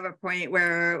did have a point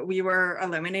where we were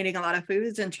eliminating a lot of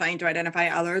foods and trying to identify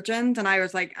allergens. And I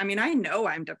was like, I mean, I know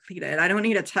I'm depleted. I don't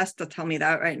need a test to tell me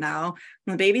that right now.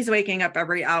 The baby's waking up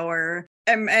every hour.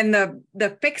 And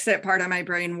the fix it part of my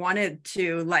brain wanted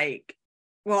to like,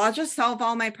 well, I'll just solve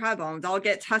all my problems. I'll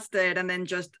get tested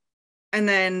and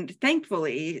then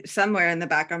thankfully, somewhere in the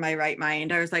back of my right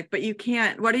mind, I was like, but you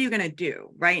can't, what are you going to do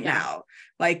right now?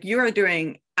 Like, you are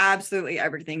doing absolutely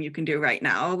everything you can do right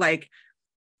now. Like,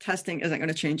 testing isn't going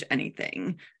to change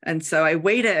anything. And so I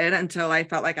waited until I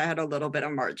felt like I had a little bit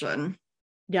of margin.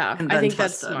 Yeah, I think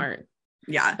that's smart.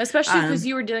 Yeah. Especially because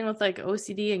you were dealing with like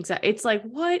OCD anxiety. It's like,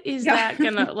 what is that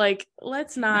gonna like,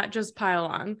 let's not just pile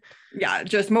on. Yeah.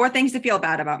 Just more things to feel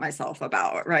bad about myself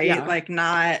about, right? Yeah. Like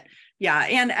not, yeah.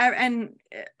 And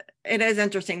it is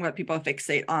interesting what people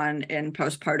fixate on in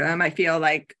postpartum. I feel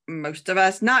like most of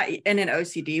us, not in an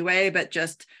OCD way, but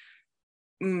just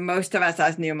most of us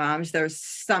as new moms, there's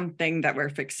something that we're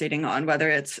fixating on, whether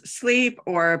it's sleep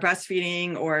or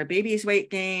breastfeeding or baby's weight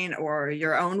gain or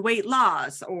your own weight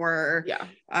loss or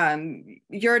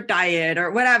your diet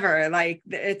or whatever. Like,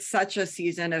 it's such a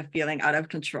season of feeling out of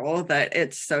control that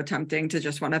it's so tempting to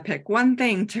just want to pick one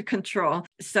thing to control.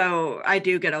 So I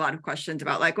do get a lot of questions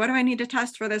about like, what do I need to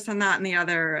test for this and that and the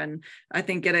other? And I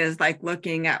think it is like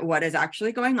looking at what is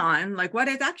actually going on, like what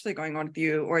is actually going on with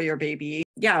you or your baby.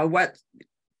 Yeah.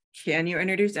 Can you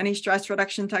introduce any stress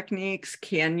reduction techniques?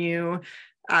 Can you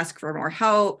ask for more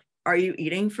help? Are you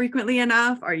eating frequently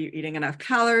enough? Are you eating enough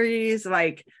calories?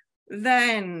 Like,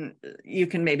 then you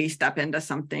can maybe step into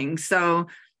something. So,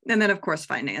 and then of course,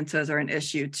 finances are an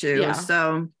issue too. Yeah.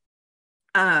 So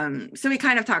we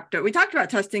kind of talked about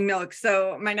testing milk.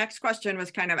 So my next question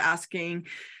was kind of asking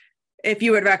if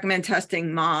you would recommend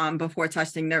testing mom before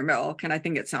testing their milk. And I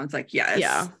think it sounds like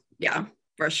yes. Yeah,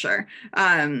 for sure.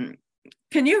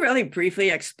 Can you really briefly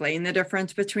explain the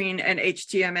difference between an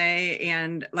HTMA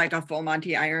and like a full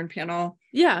Monty iron panel?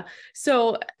 Yeah.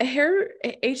 So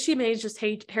HTMA is just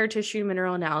hair tissue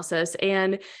mineral analysis.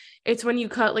 And it's when you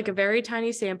cut like a very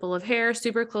tiny sample of hair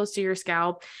super close to your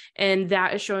scalp. And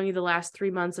that is showing you the last 3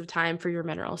 months of time for your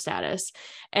mineral status.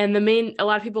 And a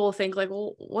lot of people will think like,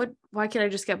 well, why can't I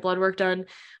just get blood work done?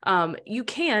 You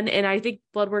can, and I think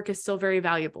blood work is still very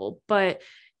valuable, but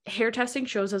hair testing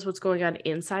shows us what's going on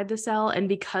inside the cell. And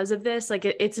because of this, like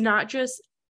it's not just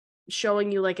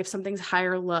showing you like if something's high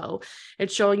or low,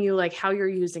 it's showing you like how you're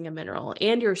using a mineral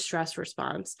and your stress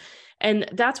response. And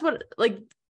that's what like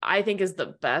I think is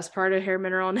the best part of hair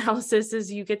mineral analysis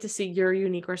is you get to see your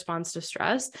unique response to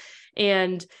stress.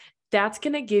 And that's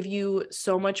going to give you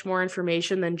so much more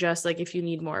information than just like if you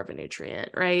need more of a nutrient,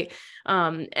 right?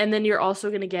 And then you're also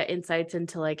going to get insights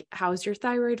into like, how's your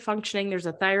thyroid functioning? There's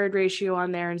a thyroid ratio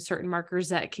on there and certain markers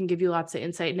that can give you lots of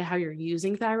insight into how you're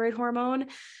using thyroid hormone.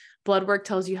 Blood work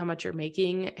tells you how much you're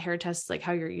making, hair tests, like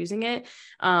how you're using it.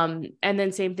 And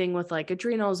then same thing with like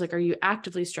adrenals, like, are you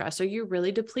actively stressed? Are you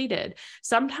really depleted?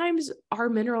 Sometimes our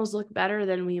minerals look better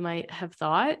than we might have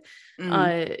thought,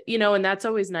 you know, and that's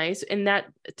always nice. And that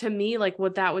to me, like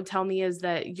what that would tell me is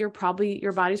that your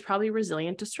body's probably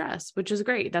resilient to stress, which is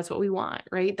great. That's what we want,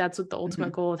 right? That's what the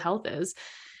ultimate goal of health is.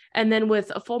 And then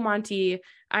with a full Monty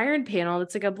iron panel,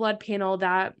 it's like a blood panel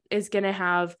that is going to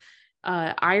have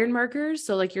iron markers.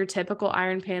 So like your typical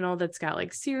iron panel that's got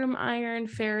like serum iron,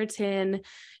 ferritin,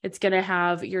 it's going to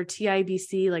have your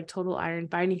TIBC, like total iron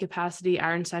binding capacity,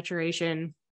 iron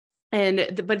saturation.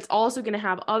 But it's also going to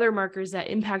have other markers that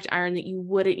impact iron that you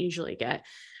wouldn't usually get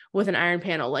with an iron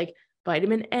panel, like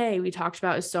vitamin A, we talked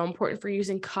about, is so important for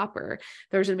using copper.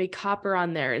 There's going to be copper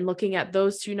on there, and looking at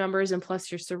those two numbers and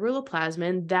plus your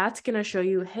ceruloplasmin, that's going to show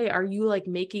you, hey, are you like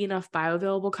making enough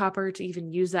bioavailable copper to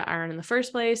even use that iron in the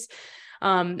first place?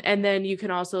 And then you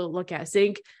can also look at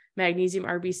zinc, magnesium,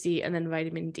 RBC, and then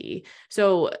vitamin D.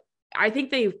 So I think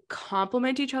they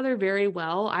complement each other very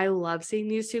well. I love seeing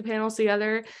these two panels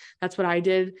together. That's what I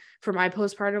did for my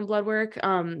postpartum blood work.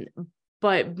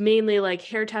 But mainly like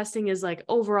hair testing is like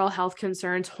overall health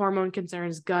concerns, hormone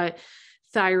concerns, gut,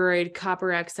 thyroid,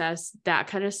 copper excess, that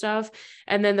kind of stuff.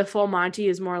 And then the full Monty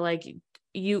is more like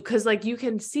cause like you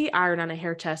can see iron on a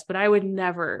hair test, but I would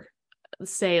never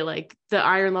say like the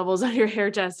iron levels on your hair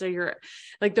test are your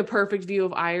like the perfect view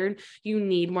of iron. You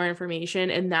need more information,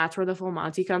 and that's where the full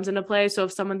Monty comes into play. So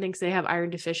if someone thinks they have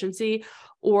iron deficiency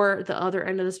or the other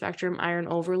end of the spectrum, iron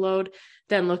overload,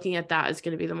 then looking at that is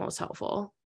going to be the most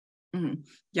helpful.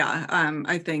 Yeah.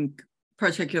 I think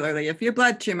particularly if you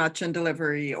bled too much in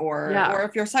delivery or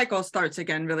if your cycle starts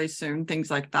again really soon, things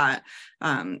like that.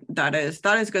 That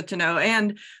is good to know.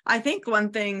 And I think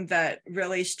one thing that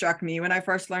really struck me when I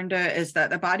first learned it is that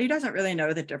the body doesn't really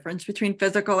know the difference between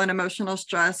physical and emotional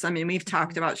stress. I mean, we've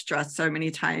talked about stress so many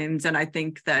times, and I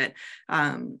think that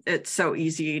it's so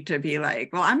easy to be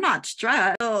like, well, I'm not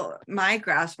stressed. My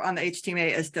grasp on the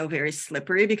HTMA is still very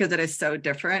slippery because it is so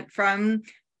different from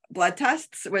blood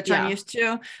tests, which I'm used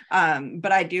to.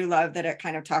 But I do love that it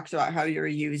kind of talks about how you're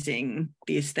using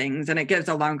these things, and it gives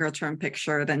a longer term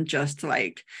picture than just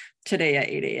like today at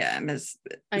 8 a.m.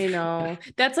 I know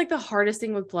that's like the hardest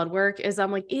thing with blood work is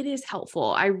I'm like, it is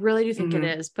helpful. I really do think it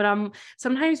is, but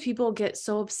sometimes people get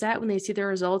so upset when they see the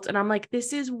results, and I'm like,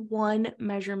 this is one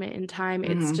measurement in time.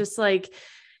 It's just like,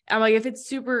 I'm like, if it's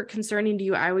super concerning to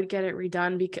you, I would get it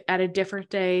redone at a different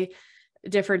day,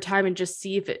 different time, and just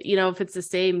see if it, you know, if it's the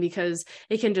same, because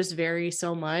it can just vary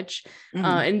so much.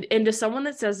 And to someone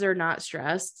that says they're not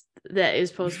stressed, that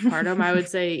is postpartum, I would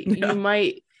say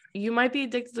you might be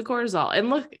addicted to cortisol. And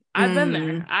look, I've been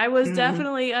there. I was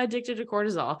definitely addicted to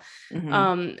cortisol,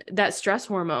 that stress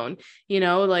hormone, you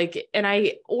know, like, and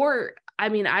I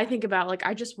think about like,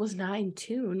 I just was not in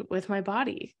tune with my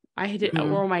body. I didn't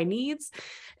know my needs.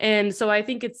 And so I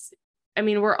think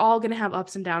we're all going to have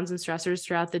ups and downs and stressors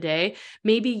throughout the day.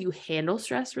 Maybe you handle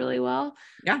stress really well,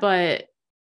 but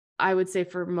I would say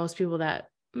for most people that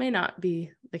may not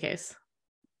be the case.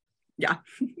 Yeah.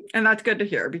 And that's good to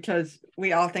hear, because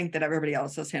we all think that everybody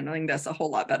else is handling this a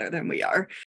whole lot better than we are.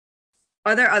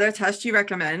 Are there other tests you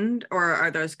recommend, or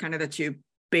are those kind of the two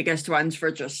biggest ones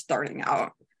for just starting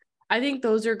out? I think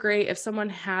those are great if someone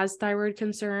has thyroid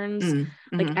concerns,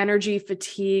 like energy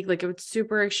fatigue, like if it's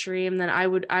super extreme, then I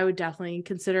would definitely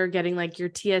consider getting like your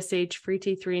TSH, free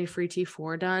T3 and free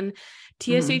T4 done.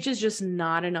 TSH is just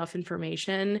not enough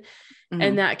information,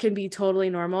 and that can be totally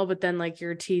normal, but then like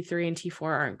your T3 and T4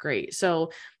 aren't great.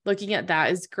 So looking at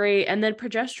that is great. And then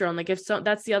progesterone, like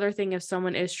that's the other thing, if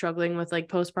someone is struggling with like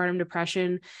postpartum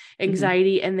depression,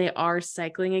 anxiety, and they are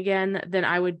cycling again, then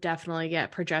I would definitely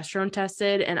get progesterone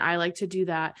tested. And I like to do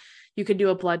that. You can do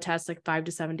a blood test like 5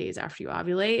 to 7 days after you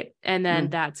ovulate. And then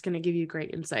that's going to give you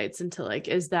great insights into like,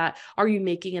 are you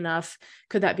making enough?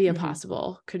 Could that be a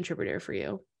possible contributor for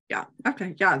you? Yeah.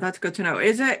 Okay. Yeah. That's good to know.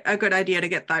 Is it a good idea to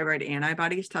get thyroid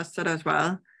antibodies tested as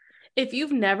well? If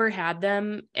you've never had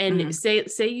them, and say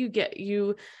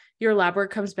you your lab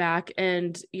work comes back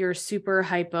and you're super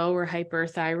hypo or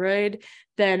hyperthyroid,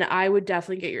 then I would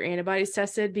definitely get your antibodies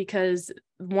tested, because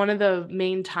one of the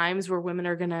main times where women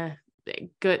are going to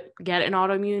get an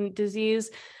autoimmune disease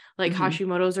like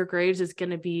Hashimoto's or Graves is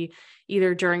going to be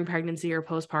either during pregnancy or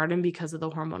postpartum because of the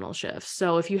hormonal shifts.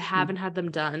 So if you haven't had them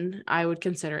done, I would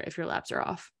consider it if your labs are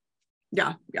off.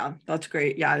 Yeah, that's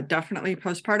great. Yeah, definitely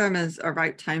postpartum is a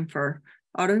right time for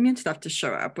autoimmune stuff to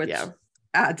show up, which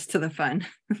adds to the fun.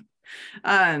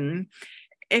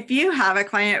 If you have a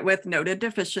client with noted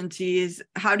deficiencies,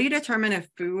 how do you determine if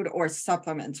food or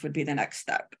supplements would be the next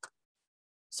step?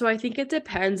 So I think it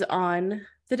depends on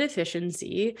the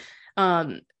deficiency.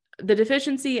 And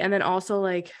then also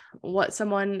like what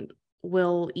someone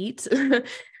will eat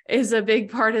is a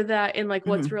big part of that, and like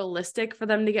what's realistic for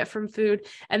them to get from food.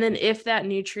 And then if that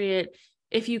nutrient,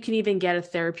 if you can even get a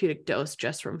therapeutic dose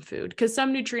just from food, because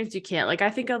some nutrients you can't. Like I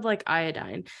think of like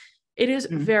iodine. It is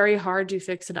very hard to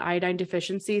fix an iodine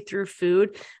deficiency through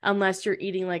food unless you're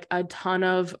eating like a ton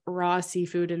of raw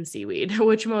seafood and seaweed,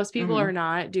 which most people are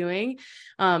not doing.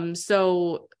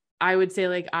 So I would say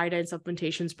like iodine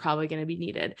supplementation is probably going to be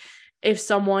needed. If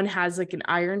someone has like an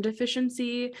iron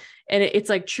deficiency and it's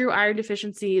like true iron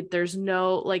deficiency, there's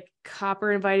no like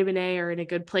copper and vitamin A are in a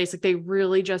good place. Like they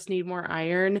really just need more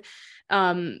iron.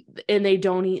 And they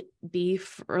don't eat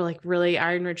beef or like really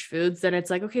iron rich foods, then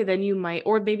it's like, okay, then you might,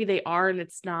 or maybe they are, and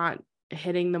it's not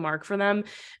hitting the mark for them,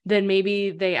 then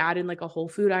maybe they add in like a whole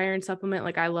food iron supplement.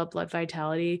 Like I love Blood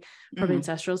Vitality from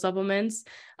Ancestral Supplements.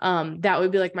 That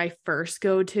would be like my first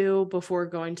go-to before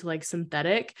going to like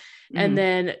synthetic. And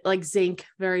then like zinc,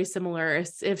 very similar.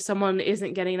 If someone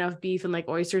isn't getting enough beef and like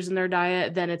oysters in their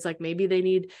diet, then it's like maybe they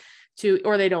need to,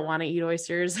 or they don't want to eat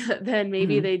oysters, then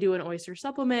maybe they do an oyster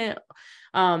supplement.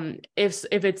 If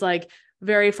it's like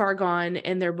very far gone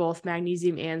and they're both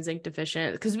magnesium and zinc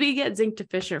deficient, because we get zinc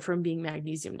deficient from being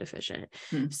magnesium deficient.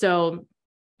 So,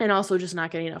 and also just not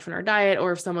getting enough in our diet,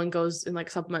 or if someone goes and like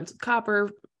supplements with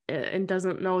copper and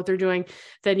doesn't know what they're doing,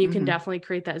 then you can definitely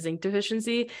create that zinc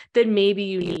deficiency. Then maybe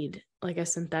you need like a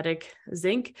synthetic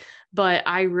zinc, but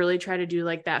I really try to do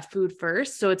like that food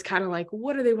first. So it's kind of like,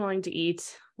 what are they willing to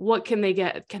eat? What can they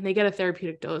get? Can they get a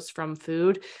therapeutic dose from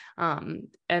food? And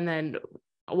then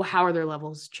how are their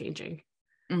levels changing?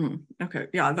 Okay.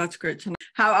 Yeah, that's great to know.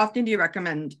 How often do you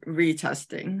recommend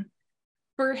retesting?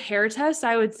 For hair tests,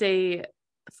 I would say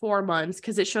 4 months,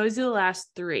 because it shows you the last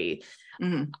 3.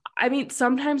 I mean,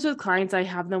 sometimes with clients, I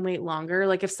have them wait longer.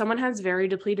 Like if someone has very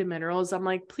depleted minerals, I'm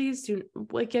like, please do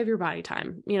like give your body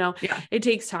time. It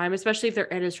takes time, especially if they're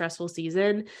in a stressful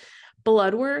season.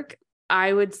 Blood work,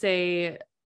 I would say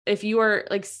if you are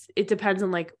like, it depends on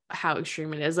like how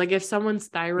extreme it is. Like if someone's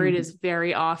thyroid is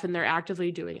very off and they're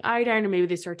actively doing iodine, or maybe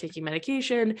they start taking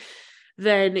medication,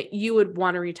 then you would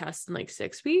want to retest in like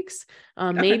 6 weeks,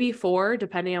 maybe 4,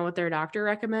 depending on what their doctor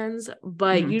recommends.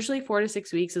 But usually 4 to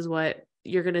 6 weeks is what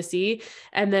you're going to see.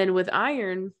 And then with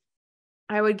iron,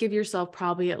 I would give yourself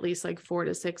probably at least like 4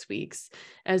 to 6 weeks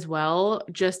as well,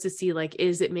 just to see like,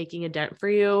 is it making a dent for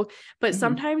you? But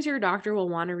sometimes your doctor will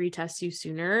want to retest you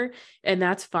sooner, and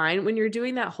that's fine. When you're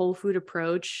doing that whole food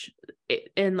approach,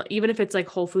 and even if it's like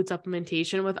whole food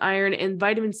supplementation with iron and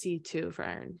vitamin C too, for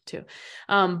iron too.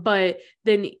 But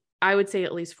then I would say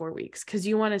at least 4 weeks, because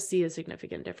you want to see a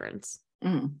significant difference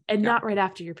and not right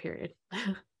after your period.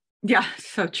 Yeah,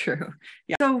 so true.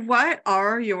 Yeah. So what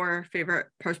are your favorite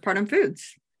postpartum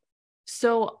foods?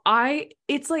 So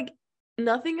it's like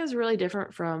nothing is really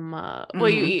different from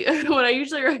what you eat, what I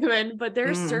usually recommend, but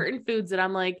there are certain foods that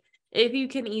I'm like, if you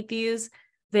can eat these,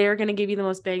 they're going to give you the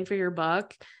most bang for your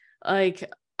buck. Like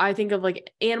I think of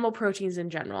like animal proteins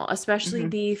in general, especially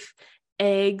beef,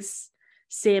 eggs,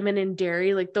 salmon, and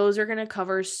dairy. Like those are going to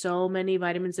cover so many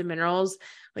vitamins and minerals.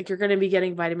 Like you're going to be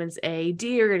getting vitamins A,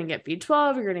 D, you're going to get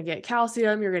B12, you're going to get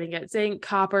calcium, you're going to get zinc,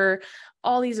 copper,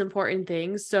 all these important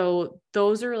things. So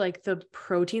those are like the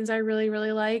proteins I really,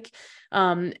 really like.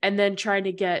 And then trying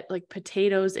to get like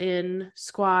potatoes in,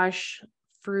 squash,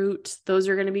 fruit. Those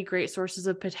are going to be great sources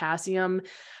of potassium,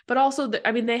 but also,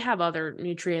 they have other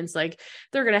nutrients, like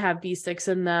they're going to have B6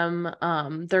 in them.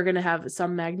 They're going to have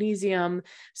some magnesium.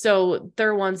 So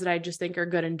they're ones that I just think are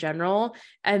good in general.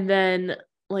 And then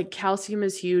like calcium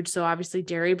is huge. So obviously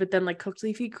dairy, but then like cooked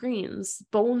leafy greens,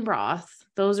 bone broth,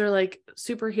 those are like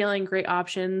super healing, great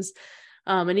options.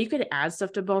 And you could add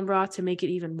stuff to bone broth to make it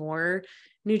even more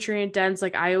nutrient dense.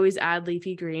 Like I always add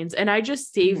leafy greens, and I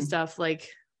just save stuff like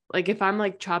Like if I'm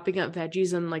like chopping up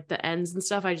veggies and like the ends and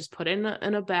stuff, I just put it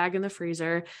in a bag in the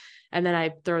freezer, and then I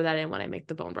throw that in when I make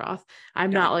the bone broth.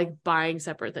 I'm not like buying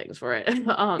separate things for it.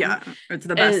 Yeah, it's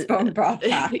the best And bone broth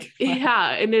hack.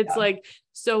 yeah, and it's Yeah. like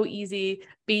so easy.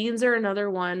 Beans are another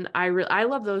one. I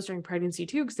love those during pregnancy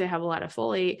too, because they have a lot of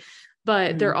folate,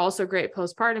 but they're also great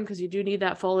postpartum because you do need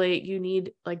that folate. You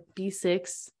need like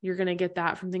B6. You're going to get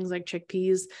that from things like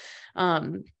chickpeas.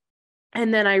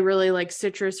 And then I really like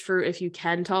citrus fruit if you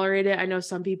can tolerate it. I know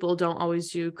some people don't always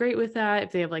do great with that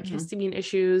if they have like histamine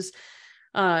issues.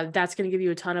 That's going to give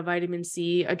you a ton of vitamin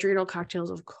C. Adrenal cocktails,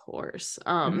 of course.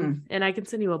 And I can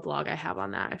send you a blog I have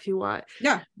on that if you want.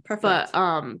 Yeah, perfect.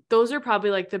 But those are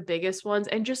probably like the biggest ones.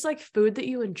 And just like food that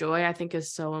you enjoy, I think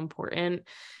is so important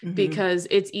because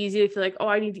it's easy to feel like, oh,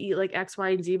 I need to eat like X, Y,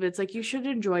 and Z, but it's like you should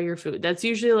enjoy your food. That's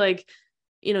usually like,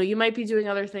 you know, you might be doing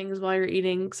other things while you're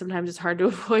eating. Sometimes it's hard to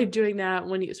avoid doing that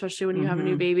especially when you have a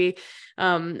new baby.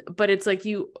 But it's like,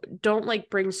 you don't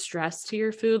like bring stress to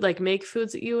your food, like make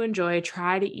foods that you enjoy,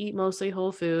 try to eat mostly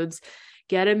whole foods,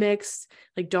 get a mix.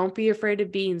 Like, don't be afraid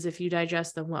of beans if you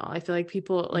digest them well. I feel like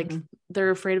people like,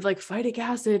 they're afraid of like phytic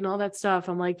acid and all that stuff.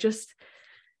 I'm like, just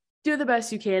do the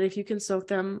best you can. If you can soak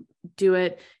them, do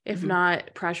it. If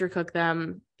not, pressure cook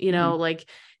them, you know, like,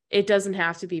 it doesn't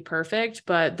have to be perfect,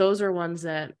 but those are ones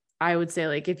that I would say,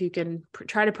 like, if you can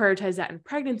try to prioritize that in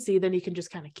pregnancy, then you can just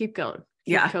kind of keep going.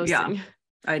 Keep coasting. Yeah.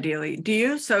 Ideally. Do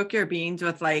you soak your beans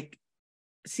with like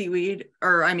seaweed,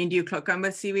 or do you cook them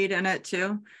with seaweed in it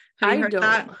too? Have you heard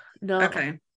that? No.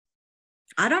 Okay.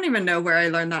 I don't even know where I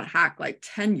learned that hack, like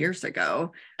 10 years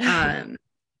ago.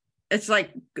 It's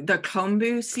like the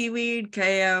kombu seaweed,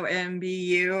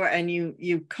 KOMBU, and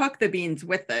you cook the beans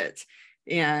with it.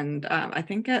 And I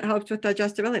think it helps with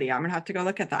digestibility. I'm gonna have to go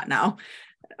look at that now.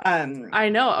 I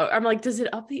know. I'm like, does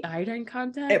it up the iodine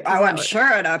content? I'm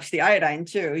sure it ups the iodine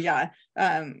too. Yeah.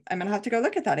 I'm gonna have to go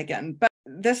look at that again. But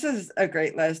this is a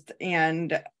great list,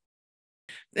 and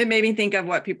it made me think of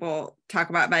what people talk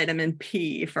about vitamin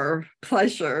P for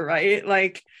pleasure, right?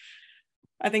 Like,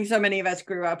 I think so many of us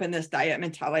grew up in this diet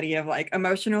mentality of like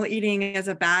emotional eating is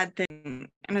a bad thing.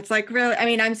 And it's like, really,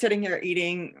 I'm sitting here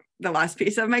eating the last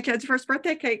piece of my kid's first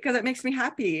birthday cake because it makes me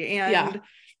happy. And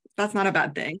that's not a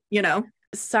bad thing, you know?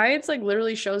 Science like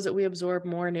literally shows that we absorb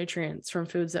more nutrients from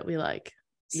foods that we like.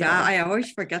 So. Yeah, I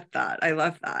always forget that. I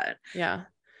love that. Yeah.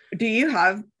 Do you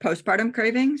have postpartum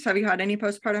cravings? Have you had any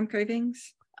postpartum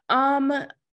cravings? I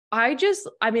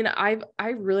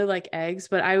really like eggs,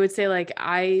 but I would say like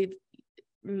I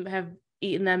have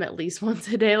eaten them at least once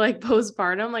a day, like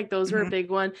postpartum, like those were a big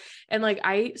one. And like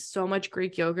I ate so much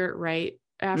Greek yogurt right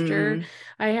after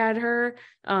I had her.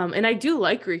 And I do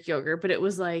like Greek yogurt, but it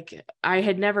was like, I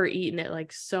had never eaten it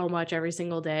like so much every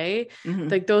single day.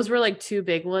 Like those were like two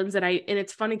big ones. And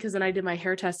it's funny because then I did my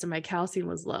hair test and my calcium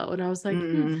was low. And I was like,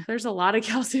 there's a lot of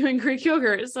calcium in Greek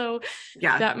yogurt. So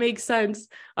yeah, that makes sense.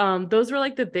 Those were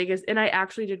like the biggest. And I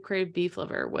actually did crave beef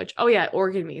liver, which,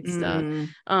 organ meats stuff.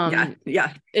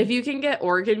 Yeah. If you can get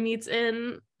organ meats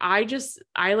in, I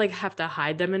like have to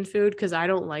hide them in food because I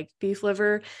don't like beef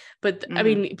liver, but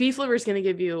beef liver is going to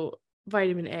give you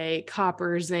vitamin A,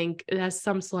 copper, zinc. It has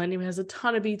some selenium, it has a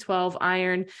ton of B12,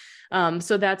 iron.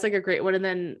 So that's like a great one. And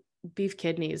then beef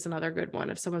kidney is another good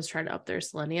one if someone's trying to up their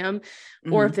selenium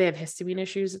or if they have histamine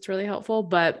issues, it's really helpful.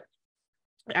 But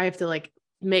I have to like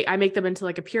make them into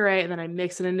like a puree and then I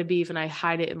mix it into beef and I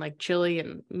hide it in like chili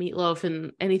and meatloaf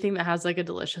and anything that has like a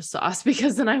delicious sauce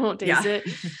because then I won't taste it.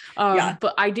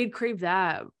 But I did crave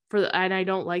that and I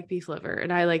don't like beef liver.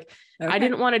 And I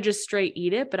didn't want to just straight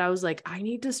eat it, but I was like, I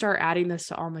need to start adding this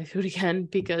to all my food again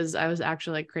because I was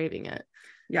actually like craving it.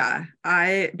 Yeah.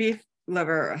 Beef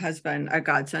liver has been a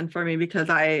godsend for me because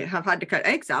I have had to cut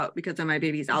eggs out because of my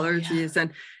baby's allergies.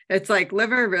 And it's like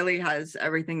liver really has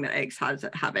everything that eggs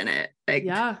have in it.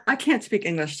 I can't speak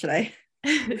English today.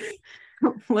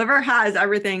 Liver has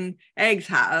everything eggs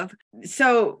have.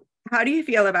 So how do you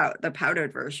feel about the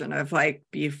powdered version of like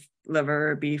beef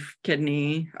liver, beef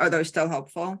kidney? Are those still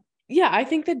helpful? Yeah, I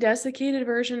think the desiccated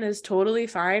version is totally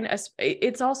fine.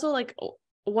 It's also like,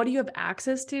 what do you have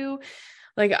access to?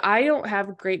 Like, I don't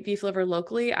have great beef liver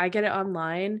locally. I get it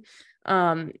online,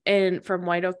 and from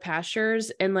White Oak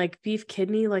Pastures, and like beef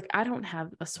kidney, like I don't have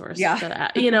a source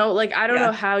that, like, I don't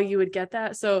know how you would get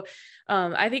that. So,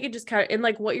 I think it just kind of, and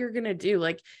like what you're going to do,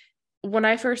 like when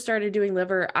I first started doing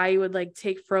liver, I would like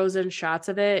take frozen shots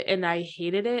of it and I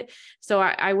hated it. So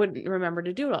I wouldn't remember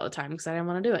to do it all the time because I didn't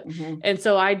want to do it. And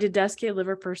so I did desiccated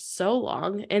liver for so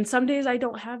long. And some days I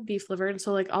don't have beef liver. And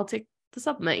so like, I'll take the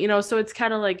supplement, so it's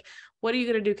kind of like, what are you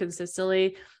going to do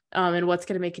consistently? And what's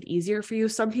going to make it easier for you?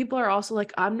 Some people are also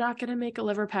like, I'm not going to make a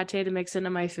liver pate to mix into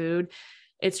my food.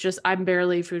 It's just, I'm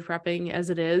barely food prepping as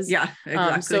it is. Yeah,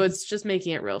 exactly. So it's just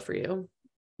making it real for you.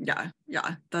 Yeah.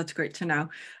 That's great to know.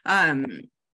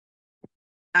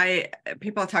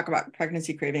 People talk about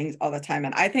pregnancy cravings all the time,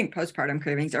 and I think postpartum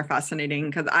cravings are fascinating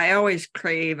because I always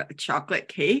crave chocolate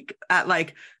cake at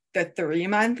like the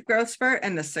 3-month growth spurt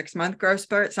and the 6-month growth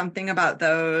spurt. Something about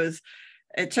those.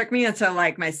 It took me until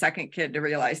like my second kid to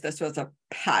realize this was a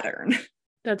pattern.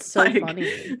 That's so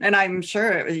funny. And I'm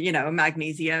sure it was,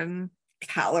 magnesium,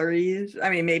 calories. I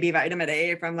mean, maybe vitamin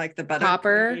A from like the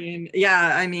Copper. buttercream.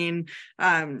 Yeah. I mean,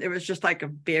 it was just like a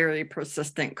very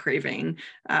persistent craving.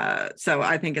 So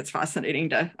I think it's fascinating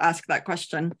to ask that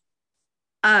question.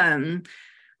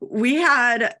 We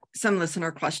had some listener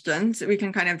questions. We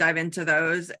can kind of dive into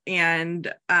those.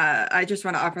 And I just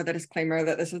want to offer the disclaimer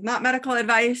that this is not medical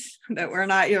advice, that we're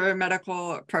not your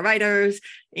medical providers,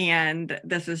 and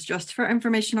this is just for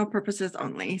informational purposes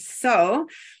only. So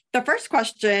the first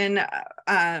question,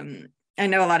 I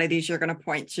know a lot of these you're going to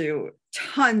point to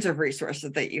tons of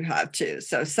resources that you have too.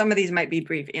 So some of these might be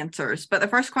brief answers, but the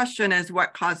first question is,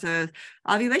 what causes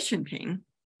ovulation pain?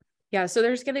 Yeah. So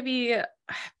there's going to be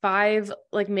 5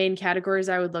 like main categories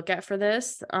I would look at for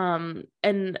this.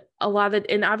 And a lot of it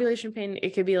in ovulation pain,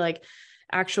 it could be like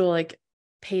actual like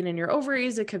pain in your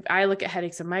ovaries. I look at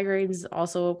headaches and migraines,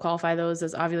 also qualify those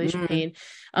as ovulation pain.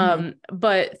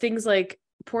 But things like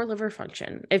poor liver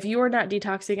function. If you are not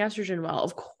detoxing estrogen well,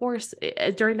 of course,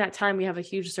 during that time, we have a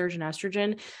huge surge in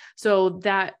estrogen. So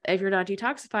that if you're not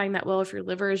detoxifying that well, if your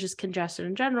liver is just congested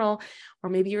in general, or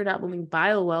maybe you're not moving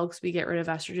bile well because we get rid of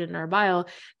estrogen in our bile,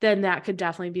 then that could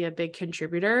definitely be a big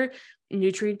contributor.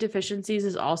 Nutrient deficiencies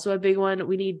is also a big one.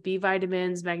 We need B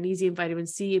vitamins, magnesium, vitamin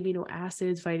C, amino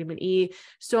acids, vitamin E.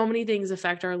 So many things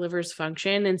affect our liver's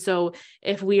function. And so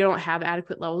if we don't have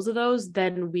adequate levels of those,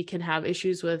 then we can have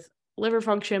issues with liver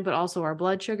function, but also our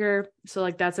blood sugar. So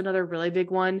like that's another really big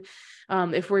one.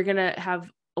 If we're going to have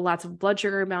lots of blood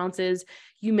sugar imbalances,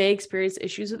 you may experience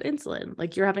issues with insulin.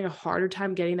 Like you're having a harder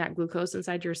time getting that glucose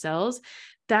inside your cells.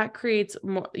 That creates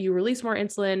more, you release more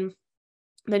insulin,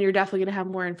 then you're definitely going to have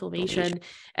more inflammation.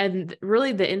 And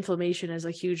really the inflammation is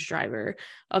a huge driver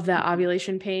of that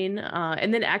ovulation pain.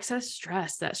 And then excess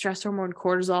stress, that stress hormone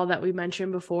cortisol that we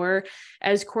mentioned before.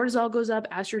 As cortisol goes up,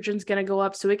 estrogen's going to go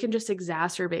up. So it can just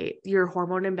exacerbate your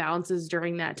hormone imbalances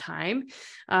during that time.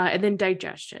 And then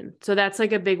digestion. So that's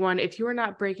like a big one. If you are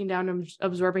not breaking down and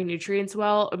absorbing nutrients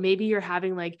well, or maybe you're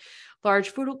having like large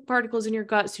food particles in your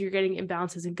gut, so you're getting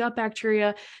imbalances in gut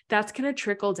bacteria, that's going to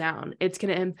trickle down. It's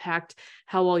going to impact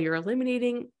how well you're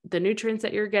eliminating the nutrients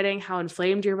that you're getting, how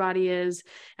inflamed your body is,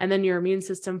 and then your immune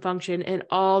system function. And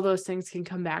all those things can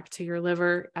come back to your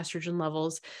liver, estrogen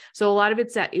levels. So a lot of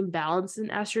it's that imbalance in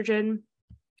estrogen,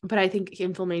 but I think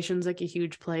inflammation is like a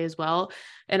huge play as well.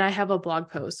 And I have a blog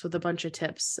post with a bunch of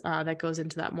tips that goes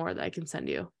into that more that I can send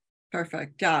you.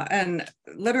 Perfect. Yeah. And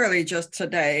literally just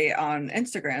today on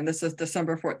Instagram, this is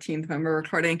December 14th when we're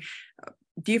recording.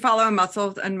 Do you follow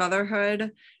Muscles and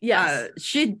Motherhood? Yes.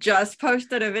 She just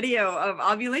posted a video of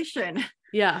ovulation.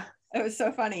 Yeah. It was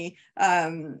so funny. So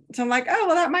I'm like, oh,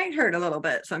 well, that might hurt a little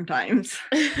bit sometimes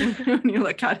when you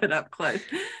look at it up close.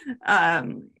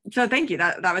 So thank you.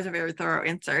 That was a very thorough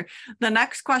answer. The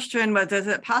next question was, is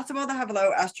it possible to have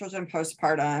low estrogen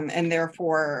postpartum? And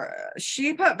therefore,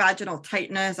 she put vaginal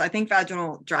tightness. I think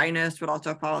vaginal dryness would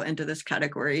also fall into this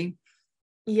category.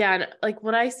 Yeah. And like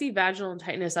when I see vaginal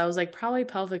tightness, I was like, probably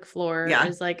pelvic floor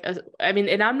is like,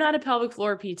 and I'm not a pelvic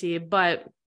floor PT, but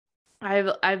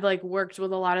I've like worked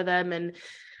with a lot of them, and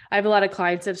I have a lot of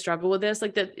clients that struggle with this,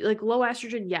 like low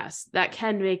estrogen. Yes, that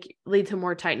can lead to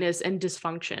more tightness and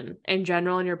dysfunction in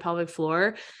general in your pelvic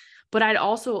floor. But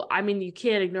you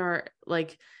can't ignore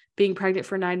like being pregnant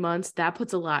for 9 months. That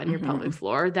puts a lot in your pelvic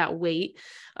floor, that weight.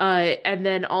 And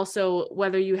then also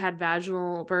whether you had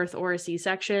vaginal birth or a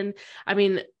C-section. I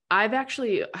mean, I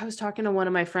was talking to one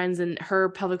of my friends, and her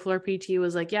pelvic floor PT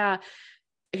was like, yeah,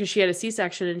 because she had a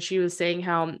C-section, and she was saying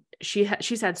how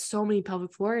she's had so many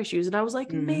pelvic floor issues. And I was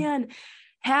like, man,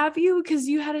 have you? Because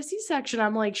you had a C-section.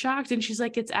 I'm like shocked. And she's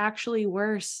like, it's actually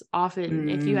worse often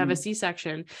if you have a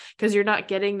C-section, because you're not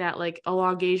getting that like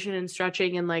elongation and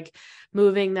stretching and like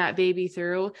moving that baby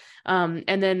through. And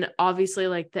then obviously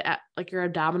like your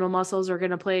abdominal muscles are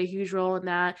going to play a huge role in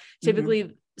that.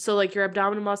 Typically, so like your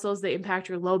abdominal muscles, they impact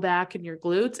your low back and your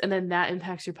glutes, and then that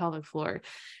impacts your pelvic floor.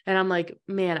 And I'm like,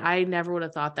 man, I never would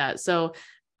have thought that. So,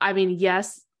 I mean,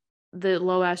 yes, the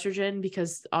low estrogen,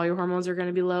 because all your hormones are going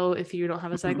to be low if you don't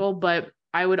have a cycle, but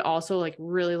I would also like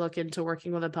really look into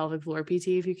working with a pelvic floor PT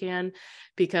if you can,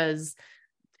 because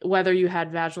whether you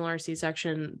had vaginal or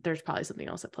C-section, there's probably something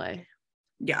else at play.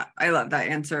 Yeah, I love that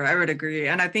answer. I would agree.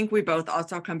 And I think we both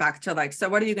also come back to like, so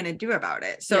what are you going to do about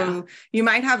it? So you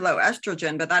might have low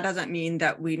estrogen, but that doesn't mean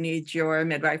that we need your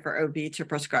midwife or OB to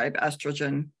prescribe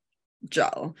estrogen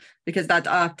gel, because that's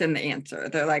often the answer.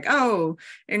 They're like, oh,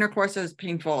 intercourse is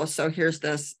painful, so here's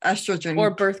this estrogen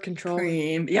or birth control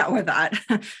cream. Yeah, with that.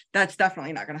 That's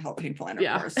definitely not going to help painful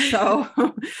intercourse. Yeah.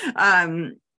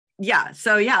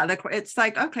 So it's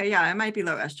like, okay, yeah, it might be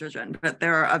low estrogen, but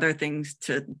there are other things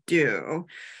to do.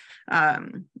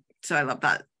 So I love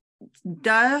that.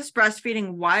 Does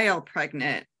breastfeeding while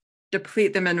pregnant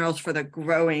deplete the minerals for the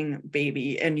growing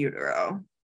baby in utero?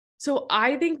 So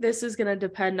I think this is going to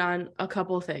depend on a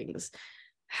couple things.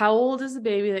 How old is the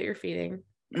baby that you're feeding,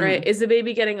 right? Is the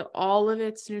baby getting all of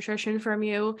its nutrition from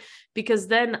you? Because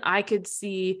then I could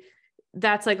see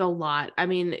that's like a lot. I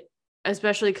mean,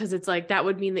 especially because it's like, that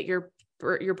would mean that your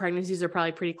pregnancies are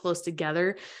probably pretty close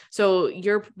together. So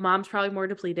your mom's probably more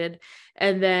depleted,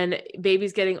 and then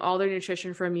baby's getting all their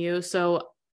nutrition from you. So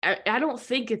I don't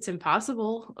think it's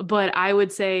impossible, but I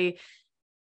would say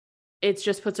it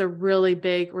just puts a really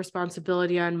big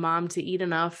responsibility on mom to eat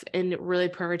enough and really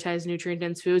prioritize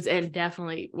nutrient-dense foods, and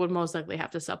definitely would most likely have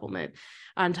to supplement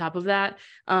on top of that.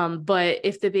 But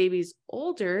if the baby's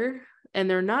older and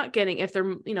they're not getting, if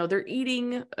they're, they're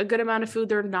eating a good amount of food,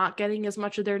 they're not getting as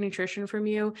much of their nutrition from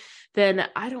you, then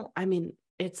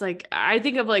it's like, I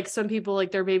think of like some people, like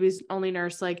their babies only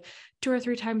nurse like 2 or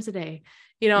 3 times a day.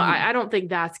 I don't think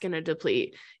that's going to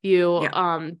deplete you.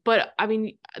 Yeah. But I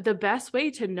mean, the best way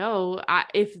to know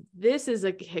if this is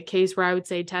a case where I would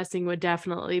say testing would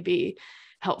definitely be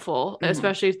helpful,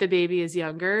 especially if the baby is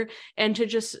younger, and to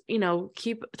just,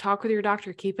 talk with your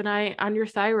doctor, keep an eye on your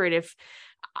thyroid.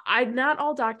 Not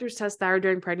all doctors test thyroid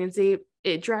during pregnancy.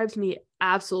 It drives me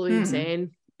absolutely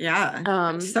insane.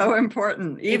 Yeah. It's so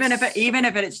important. Even if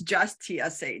it's just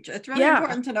TSH, it's really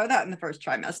important to know that in the first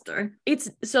trimester.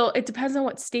 It depends on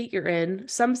what state you're in.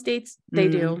 Some states they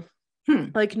do.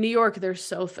 Like New York, they're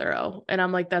so thorough. And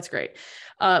I'm like, that's great.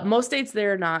 Most states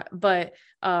they're not, but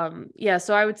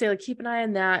so I would say like keep an eye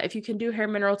on that. If you can do hair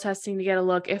mineral testing to get a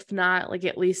look, if not, like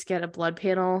at least get a blood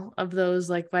panel of those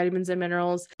like vitamins and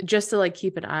minerals just to like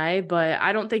keep an eye. But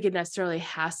I don't think it necessarily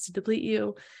has to deplete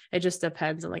you. It just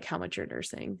depends on like how much you're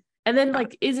nursing. And then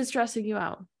like, is it stressing you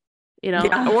out?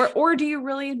 Or do you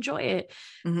really enjoy it?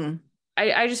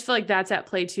 I just feel like that's at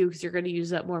play too, because you're going to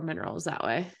use up more minerals that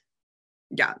way.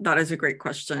 Yeah, that is a great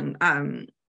question.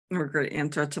 Or a great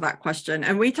answer to that question.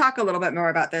 And we talk a little bit more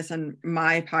about this in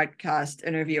my podcast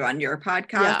interview on your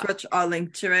podcast, which I'll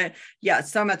link to it. Yeah,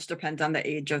 so much depends on the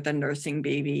age of the nursing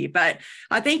baby. But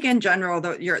I think in general,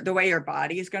 the way your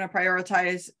body is going to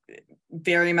prioritize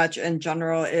very much in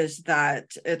general is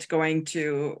that it's going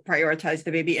to prioritize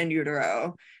the baby in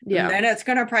utero. Yeah. And then it's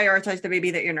going to prioritize the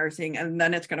baby that you're nursing, and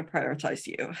then it's going to prioritize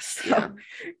you. So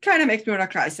kind of makes me want to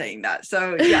cry saying that.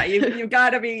 So yeah, you've got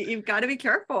to be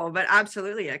careful, but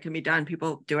absolutely it can be done.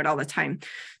 People do it all the time.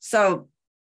 So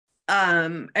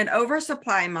an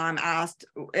oversupply mom asked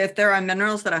if there are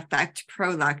minerals that affect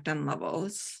prolactin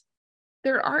levels.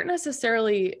 There aren't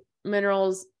necessarily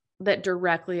minerals that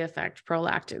directly affect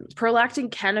prolactin. Prolactin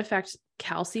can affect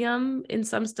calcium. In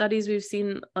some studies, we've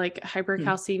seen like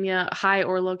hypercalcemia, high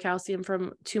or low calcium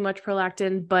from too much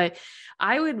prolactin. But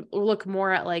I would look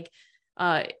more at like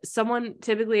someone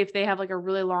typically, if they have like a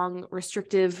really long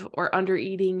restrictive or under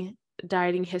eating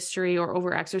dieting history or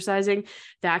over exercising,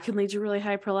 that can lead to really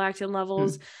high prolactin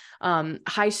levels.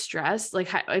 High stress,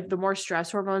 like the more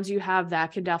stress hormones you have,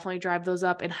 that can definitely drive those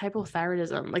up. And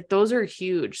hypothyroidism, like those are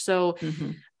huge. So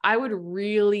I would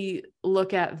really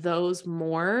look at those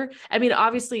more. I mean,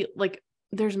 obviously, like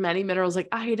there's many minerals like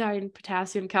iodine,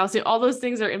 potassium, calcium, all those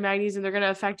things are in magnesium. They're going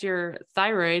to affect your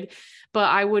thyroid, but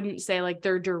I wouldn't say like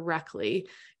they're directly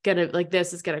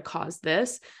this is going to cause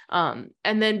this. And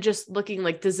then just looking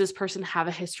like, does this person have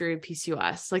a history of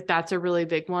PCOS? Like that's a really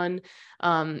big one.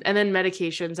 And then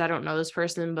medications, I don't know this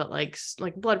person, but like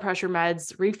blood pressure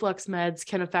meds, reflux meds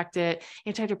can affect it.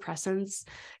 Antidepressants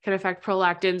can affect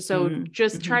prolactin. So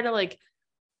just try to like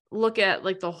look at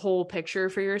like the whole picture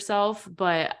for yourself,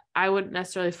 but I wouldn't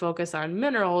necessarily focus on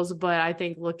minerals, but I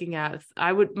think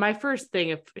my first thing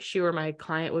if she were my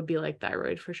client would be like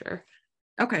thyroid for sure.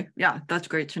 Okay. Yeah, that's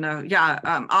great to know. Yeah.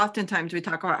 Oftentimes we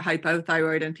talk about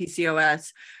hypothyroid and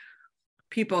PCOS.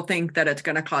 People think that it's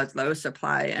going to cause low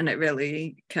supply, and it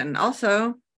really can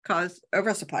also cause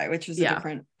oversupply, which is a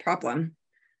different problem.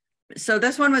 So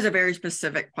this one was a very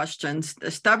specific question.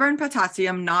 The stubborn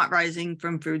potassium not rising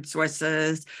from food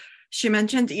sources. She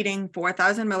mentioned eating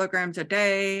 4,000 milligrams a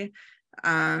day.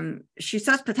 She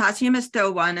says potassium is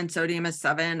still 1 and sodium is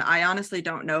 7. I honestly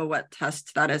don't know what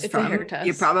test that is It's from. a hair test.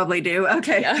 You probably do.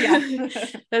 Okay. Yeah.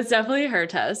 That's definitely her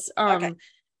test. Okay.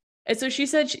 And so she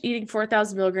said she's eating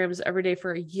 4,000 milligrams every day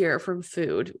for a year from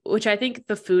food, which I think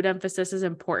the food emphasis is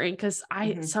important because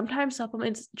sometimes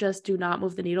supplements just do not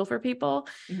move the needle for people.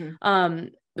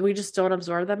 We just don't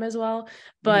absorb them as well.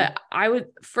 But I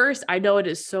know it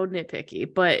is so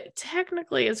nitpicky, but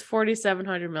technically it's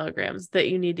 4,700 milligrams that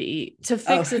you need to eat to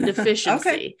fix a deficiency.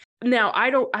 Okay. Now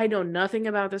I know nothing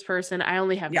about this person. I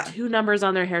only have 2 numbers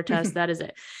on their hair test. That is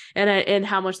it. And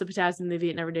how much the potassium they've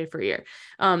eaten every day for a year.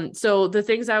 So the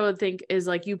things I would think is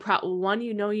like you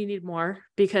need more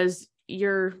because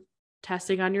you're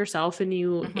testing on yourself and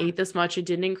you ate this much, it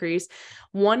didn't increase.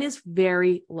 1 is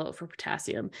very low for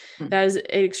potassium. That is an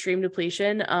extreme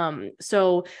depletion.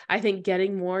 So I think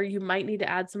getting more, you might need to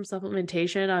add some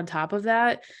supplementation on top of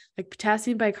that, like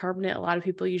potassium bicarbonate. A lot of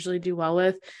people usually do well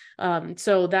with.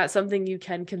 So that's something you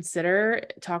can consider.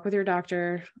 Talk with your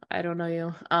doctor. I don't know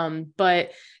you.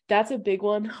 But that's a big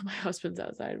one. My husband's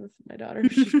outside with my daughter.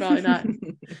 She's probably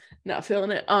not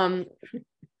feeling it.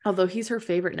 Although he's her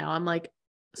favorite now. I'm like,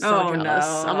 jealous.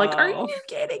 No. I'm like, are you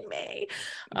kidding me?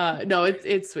 No,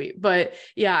 it's sweet. But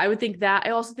yeah, I would think that.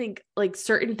 I also think like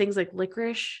certain things like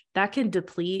licorice that can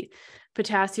deplete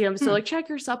potassium. So like check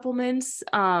your supplements.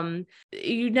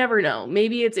 You never know.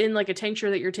 Maybe it's in like a tincture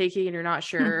that you're taking and you're not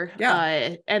sure.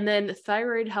 And then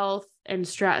thyroid health and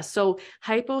stress. So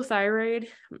hypothyroid,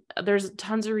 there's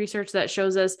tons of research that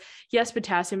shows us, yes,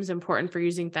 potassium is important for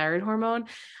using thyroid hormone,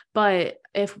 but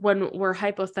when we're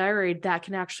hypothyroid, that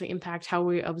can actually impact how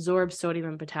we absorb sodium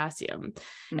and potassium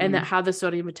and that how the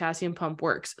sodium potassium pump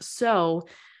works. So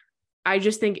I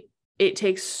just think it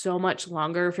takes so much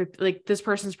longer for like this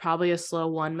person's probably a slow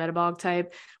 1 metabolic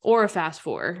type or a fast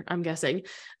 4, I'm guessing.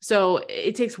 So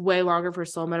it takes way longer for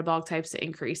slow metabolic types to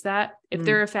increase that. If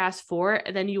they're a fast 4,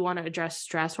 and then you want to address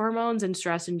stress hormones and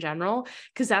stress in general,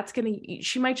 because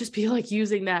she might just be like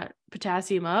using that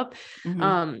potassium up.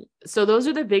 So those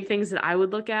are the big things that I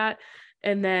would look at.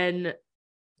 And then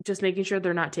just making sure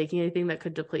they're not taking anything that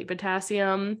could deplete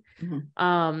potassium,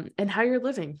 and how you're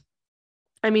living.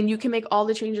 I mean, you can make all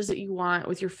the changes that you want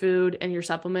with your food and your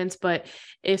supplements, but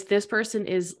if this person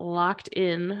is locked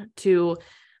in to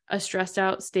a stressed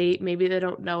out state, maybe they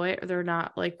don't know it or they're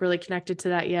not like really connected to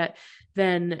that yet,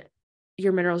 then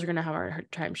your minerals are going to have a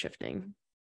hard time shifting.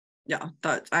 Yeah,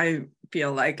 that I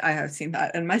feel like I have seen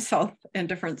that in myself in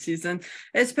different seasons.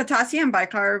 Is potassium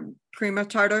bicarb cream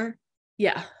tartar?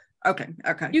 Yeah. Okay.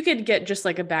 You could get just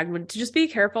like a bag, but just be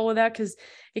careful with that because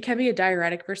it can be a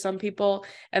diuretic for some people.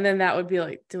 And then that would be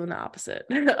like doing the opposite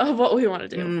of what we want to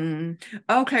do.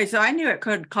 Okay. So I knew it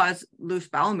could cause loose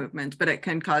bowel movements, but it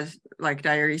can cause like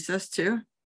diuresis too.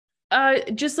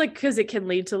 Just like because it can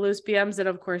lead to loose BMs, and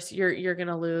of course you're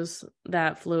gonna lose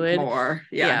that fluid more.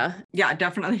 Yeah,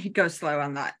 definitely go slow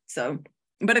on that. So,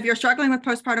 but if you're struggling with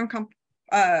postpartum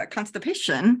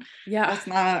constipation, it's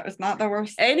not the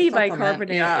worst. Any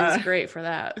bicarbonate is great for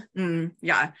that.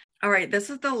 All right, this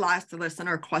is the last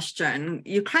listener question.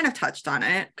 You kind of touched on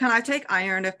it. Can I take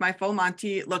iron if my full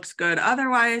Monty looks good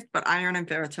otherwise, but iron and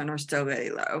ferritin are still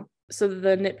very low? So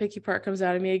the nitpicky part comes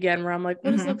out of me again, where I'm like,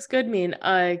 what does looks good mean?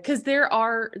 Because there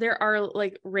are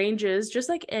like ranges, just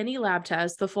like any lab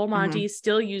test. The full Monty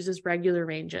still uses regular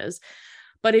ranges.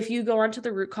 But if you go onto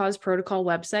the Root Cause Protocol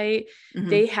website,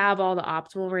 they have all the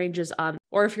optimal ranges on.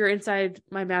 Or if you're inside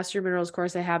my Master Minerals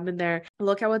course, I have been there.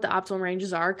 Look at what the optimal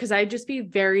ranges are, because I'd just be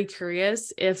very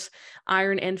curious if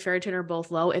iron and ferritin are both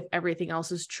low, if everything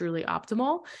else is truly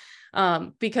optimal.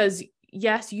 Because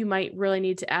yes, you might really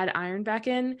need to add iron back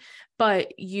in,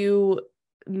 but you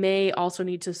may also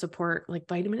need to support like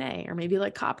vitamin A or maybe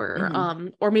like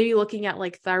copper, or maybe looking at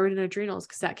like thyroid and adrenals,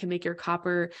 because that can make your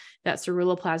copper, that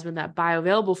ceruloplasmin, that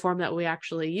bioavailable form that we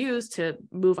actually use to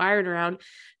move iron around,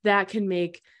 that can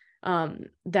make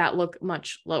that look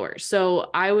much lower. So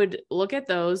I would look at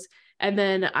those. And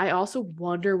then I also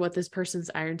wonder what this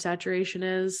person's iron saturation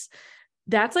is.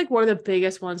 That's like one of the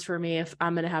biggest ones for me if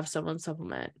I'm going to have someone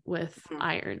supplement with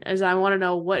iron, as I want to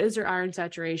know, what is their iron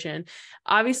saturation?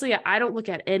 Obviously, I don't look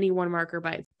at any one marker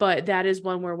but that is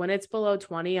one where when it's below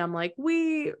 20, I'm like,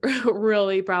 we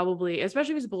really probably,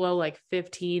 especially if it's below like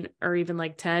 15 or even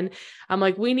like 10, I'm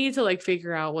like, we need to like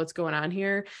figure out what's going on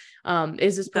here.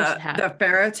 Is this person the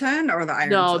ferritin or the iron?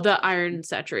 No, the iron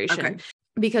saturation. Okay.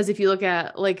 Because if you look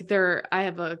at like I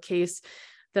have a case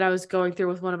that I was going through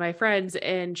with one of my friends,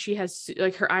 and she has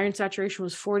like her iron saturation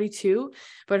was 42,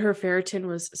 but her ferritin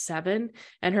was 7,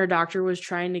 and her doctor was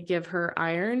trying to give her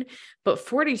iron, but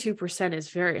 42% is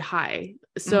very high.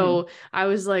 So I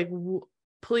was like,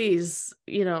 please,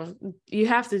 you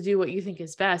have to do what you think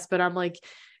is best. But I'm like,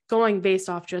 going based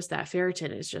off just that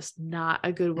ferritin is just not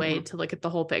a good way to look at the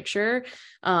whole picture.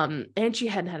 And she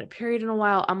hadn't had a period in a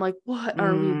while. I'm like, what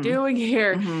are we doing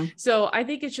here? So I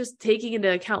think it's just taking into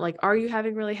account, like, are you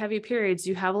having really heavy periods?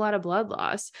 Do you have a lot of blood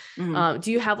loss?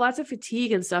 Do you have lots of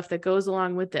fatigue and stuff that goes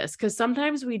along with this? Because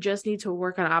sometimes we just need to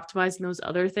work on optimizing those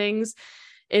other things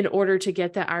in order to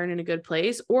get that iron in a good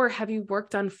place. Or have you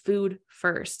worked on food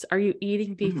first? Are you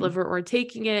eating beef liver or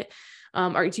taking it?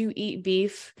 Or do you eat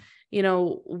beef?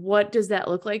 What does that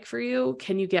look like for you?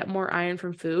 Can you get more iron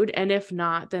from food? And if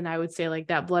not, then I would say like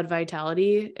that blood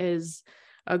vitality is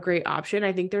a great option.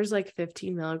 I think there's like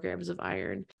 15 milligrams of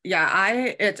iron.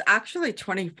 Yeah, it's actually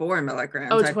 24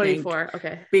 milligrams. Oh, 24.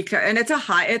 Okay. And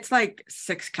it's like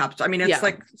 6 cups. I mean, it's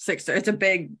like 6, it's a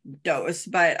big dose,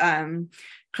 but,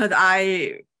 cause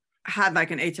I had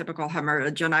like an atypical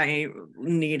hemorrhage and I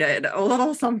needed a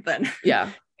little something. Yeah.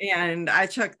 And I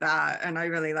took that and I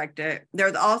really liked it.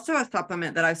 There's also a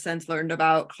supplement that I've since learned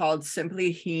about called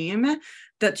Simply Heme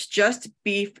that's just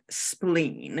beef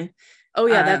spleen. Oh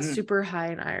yeah, that's super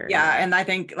high in iron. Yeah, and I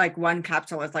think like 1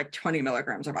 capsule is like 20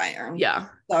 milligrams of iron. Yeah.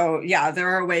 So yeah, there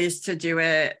are ways to do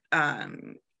it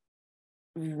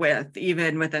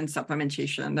even within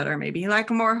supplementation that are maybe like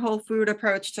a more whole food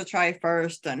approach to try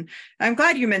first. And I'm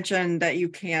glad you mentioned that you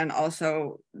can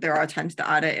also, there are times to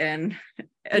add it in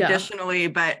additionally,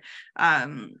 but I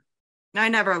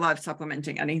never loved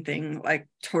supplementing anything like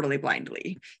totally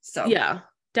blindly. So yeah,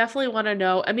 definitely want to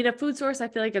know. I mean, a food source, I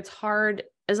feel like it's hard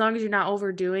as long as you're not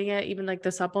overdoing it, even like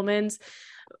the supplements.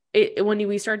 When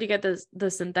we start to get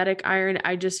the synthetic iron,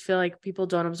 I just feel like people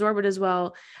don't absorb it as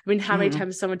well. I mean, how many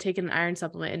times has someone taken an iron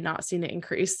supplement and not seen it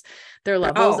increase their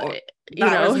levels?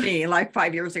 That was me like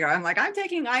 5 years ago. I'm like, I'm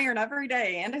taking iron every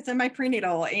day and it's in my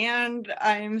prenatal and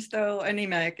I'm still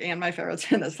anemic and my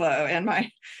ferritin is low and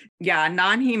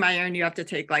non-heme iron you have to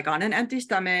take like on an empty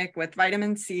stomach with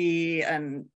vitamin C.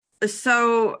 And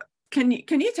so can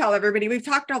you tell everybody, we've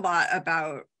talked a lot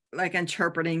about like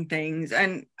interpreting things,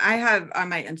 and I have on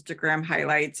my Instagram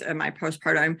highlights and my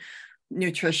postpartum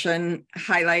nutrition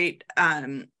highlight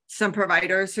some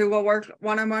providers who will work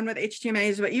one-on-one with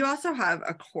HTMAs, but you also have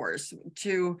a course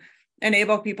to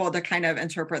enable people to kind of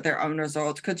interpret their own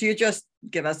results. Could you just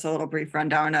give us a little brief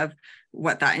rundown of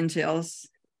what that entails?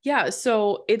 Yeah.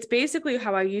 So it's basically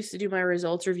how I used to do my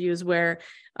results reviews, where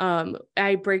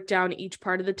I break down each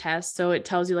part of the test. So it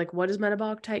tells you like, what does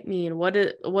metabolic type mean? What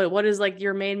is like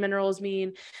your main minerals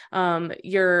mean,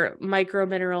 your micro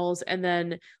minerals, and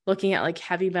then looking at like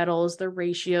heavy metals, the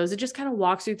ratios. It just kind of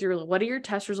walks you through what do your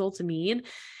test results mean?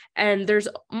 And there's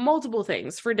multiple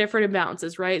things for different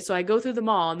imbalances, right? So I go through them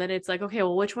all and then it's like, okay,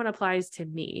 well, which one applies to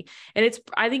me? And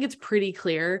I think it's pretty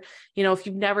clear, if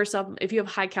you have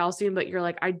high calcium, but you're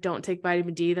like, I don't take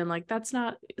vitamin D, then like, that's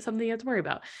not something you have to worry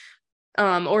about.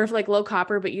 Or if like low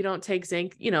copper, but you don't take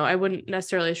zinc, I wouldn't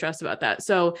necessarily stress about that.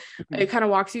 So it kind of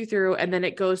walks you through, and then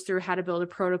it goes through how to build a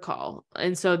protocol.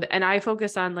 And so, and I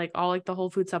focus on like all like the whole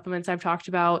food supplements I've talked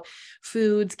about,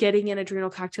 foods, getting in adrenal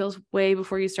cocktails way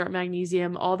before you start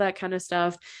magnesium, all that kind of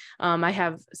stuff. I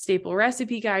have staple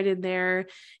recipe guide in there.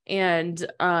 And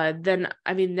then,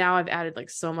 I mean, now I've added like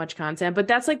so much content, but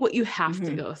that's like what you have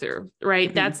to go through,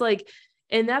 right? That's like,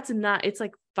 and that's not, it's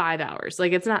like 5 hours.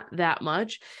 Like it's not that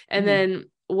much. And then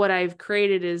what I've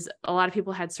created is a lot of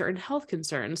people had certain health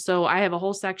concerns. So I have a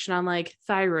whole section on like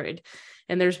thyroid,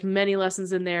 and there's many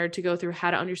lessons in there to go through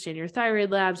how to understand your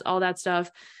thyroid labs, all that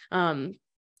stuff.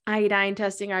 Iodine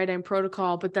testing, iodine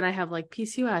protocol, but then I have like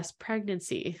PCOS,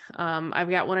 pregnancy. I've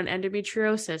got one on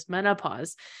endometriosis,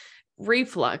 menopause,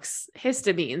 reflux,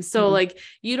 histamine. So like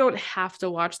you don't have to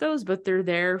watch those, but they're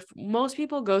there. Most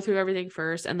people go through everything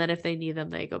first, and then if they need them,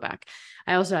 they go back.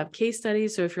 I also have case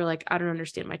studies. So if you're like, I don't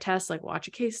understand my test, like watch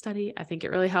a case study. I think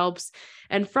it really helps.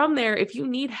 And from there, if you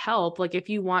need help, like if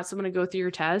you want someone to go through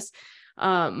your test,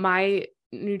 my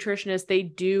nutritionist, they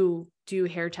do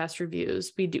hair test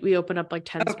reviews. We open up like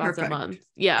 10 spots a month.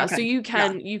 Yeah. Okay. So you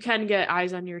can get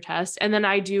eyes on your test. And then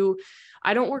I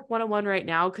don't work one-on-one right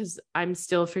now because I'm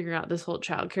still figuring out this whole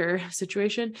childcare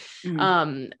situation.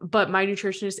 But my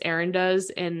nutritionist Erin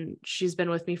does, and she's been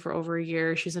with me for over a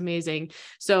year. She's amazing.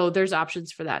 So there's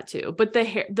options for that too. But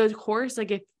the course,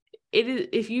 like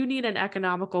if you need an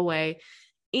economical way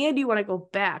and you want to go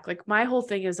back, like my whole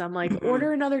thing is I'm like,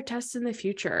 order another test in the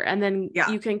future, and then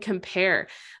you can compare,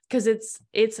 because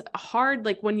it's hard.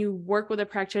 Like when you work with a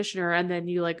practitioner and then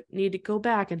you like need to go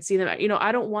back and see them,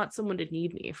 I don't want someone to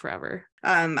need me forever.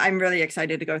 I'm really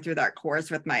excited to go through that course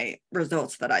with my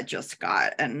results that I just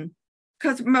got. And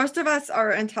Because most of us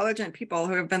are intelligent people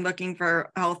who have been looking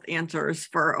for health answers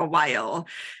for a while.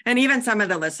 And even some of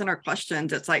the listener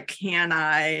questions, it's like, can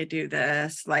I do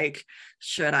this? Like,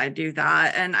 should I do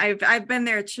that? And I've been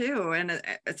there too. And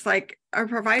it's like our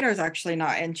provider is actually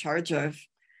not in charge of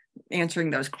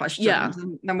answering those questions. Yeah.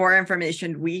 And the more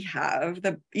information we have,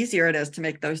 the easier it is to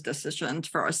make those decisions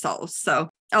for ourselves. So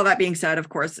all that being said, of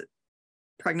course,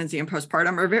 pregnancy and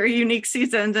postpartum are very unique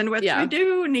seasons in which we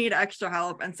do need extra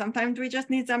help. And sometimes we just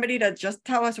need somebody to just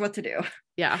tell us what to do.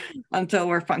 Yeah. Until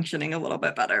we're functioning a little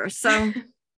bit better. So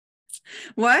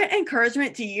what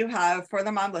encouragement do you have for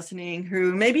the mom listening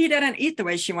who maybe didn't eat the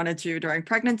way she wanted to during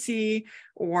pregnancy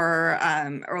or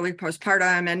early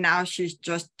postpartum, and now she's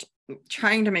just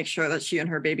trying to make sure that she and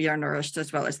her baby are nourished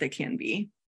as well as they can be?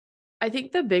 I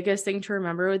think the biggest thing to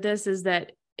remember with this is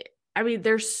that, I mean,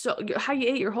 how you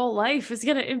ate your whole life is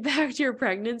going to impact your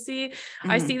pregnancy.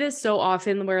 Mm-hmm. I see this so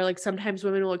often where like sometimes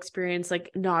women will experience like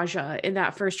nausea in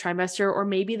that first trimester, or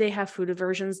maybe they have food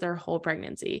aversions their whole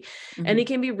pregnancy. Mm-hmm. And it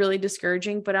can be really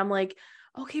discouraging, but I'm like,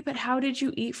 okay, but how did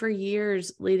you eat for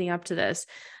years leading up to this?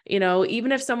 You know,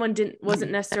 even if someone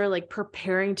wasn't necessarily like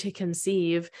preparing to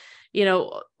conceive, you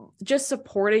know, just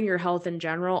supporting your health in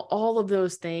general, all of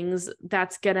those things,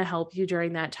 that's going to help you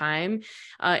during that time.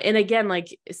 And again,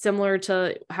 like similar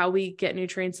to how we get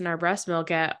nutrients in our breast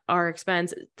milk at our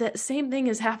expense, that same thing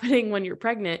is happening when you're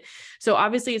pregnant. So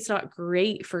obviously it's not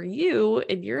great for you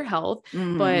and your health,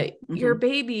 but your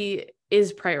baby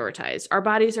is prioritized. Our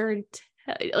bodies are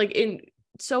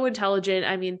so intelligent.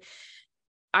 I mean,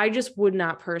 I just would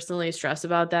not personally stress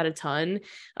about that a ton.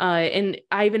 And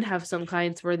I even have some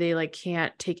clients where they like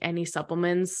can't take any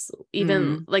supplements,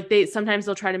 even like sometimes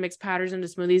they'll try to mix powders into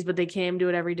smoothies, but they can't do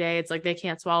it every day. It's like, they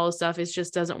can't swallow stuff. It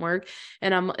just doesn't work.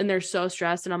 And they're so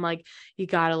stressed. And I'm like, you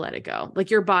got to let it go.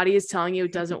 Like your body is telling you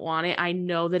it doesn't want it. I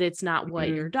know that it's not what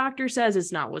your doctor says.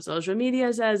 It's not what social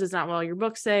media says. It's not what all your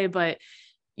books say, but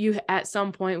at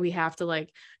some point we have to like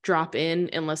drop in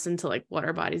and listen to like what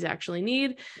our bodies actually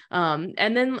need. And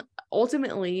then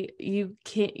ultimately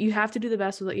you have to do the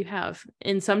best with what you have.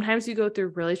 And sometimes you go through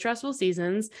really stressful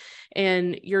seasons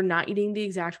and you're not eating the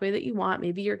exact way that you want.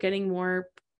 Maybe you're getting more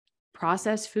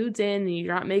processed foods in and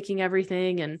you're not making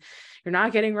everything, and you're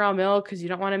not getting raw milk because you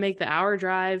don't want to make the hour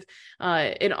drive,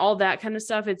 and all that kind of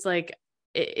stuff. It's like,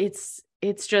 it's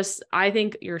just, I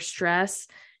think your stress,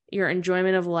 your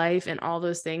enjoyment of life, and all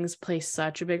those things play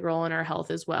such a big role in our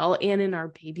health as well, and in our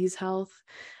baby's health.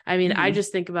 I mean, I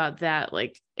just think about that.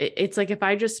 Like, it's like, if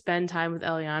I just spend time with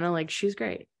Eliana, like, she's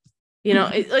great, you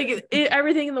know,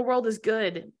 everything in the world is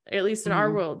good, at least in our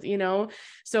world, you know?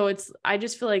 So I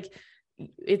just feel like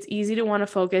it's easy to want to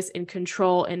focus and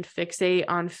control and fixate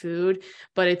on food,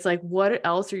 but it's like, what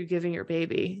else are you giving your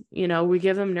baby? You know, we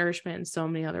give them nourishment in so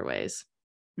many other ways.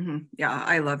 Yeah,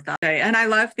 I love that. And I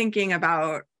love thinking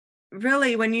about,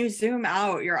 really, when you zoom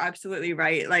out, you're absolutely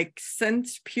right. Like,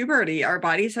 since puberty, our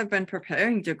bodies have been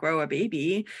preparing to grow a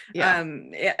baby. Yeah.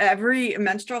 Every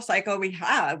menstrual cycle we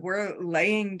have, we're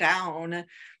laying down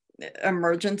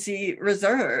emergency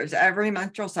reserves. Every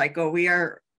menstrual cycle, we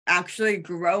are actually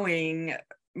growing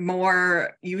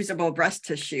more usable breast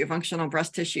tissue, functional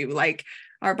breast tissue. Like,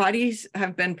 our bodies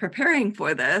have been preparing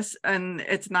for this. And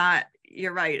it's not,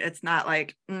 you're right, it's not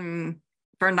like,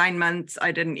 for 9 months,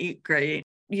 I didn't eat great.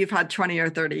 You've had 20 or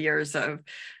 30 years of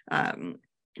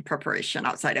preparation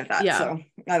outside of that. Yeah. So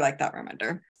I like that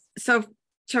reminder. So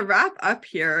to wrap up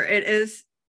here, it is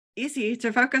easy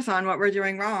to focus on what we're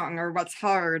doing wrong or what's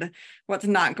hard, what's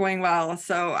not going well.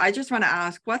 So I just want to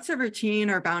ask, what's a routine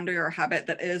or boundary or habit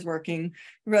that is working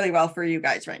really well for you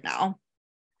guys right now?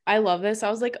 I love this. I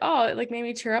was like, oh, it like made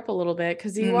me cheer up a little bit,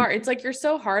 because it's like, you're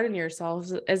so hard on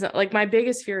yourselves. As like, my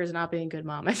biggest fear is not being a good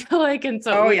mom, I feel like. And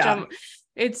so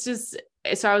it's just,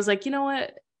 so I was like, you know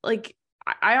what? Like,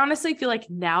 I honestly feel like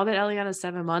now that Eliana's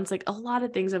 7 months, like a lot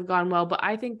of things have gone well, but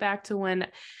I think back to when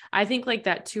I think like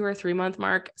that 2 or 3 month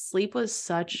mark, sleep was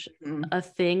such a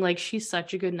thing. Like, she's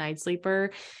such a good night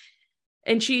sleeper,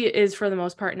 and she is for the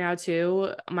most part now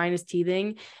too, minus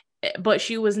teething. But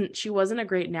she wasn't a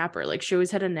great napper. Like, she always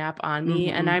had a nap on me.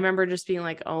 And I remember just being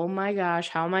like, oh my gosh,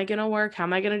 how am I going to work? How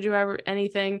am I going to do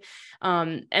anything?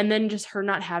 And then just her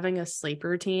not having a sleep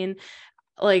routine.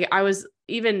 Like, I was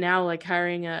even now like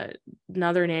hiring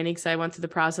another nanny, because I went through the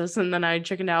process and then I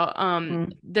chickened out.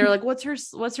 They're like, what's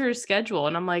her schedule?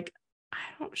 And I'm like,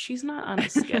 she's not on a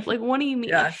schedule. Like, what do you mean?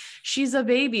 Yeah. She's a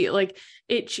baby. Like,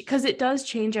 because it does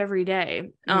change every day.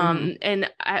 And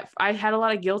I had a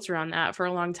lot of guilt around that for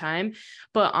a long time,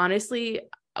 but honestly,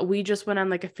 we just went on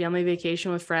like a family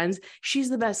vacation with friends. She's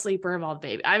the best sleeper of all the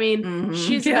baby. I mean,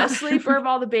 she's the best sleeper of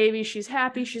all the babies. She's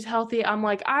happy. She's healthy. I'm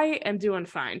like, I am doing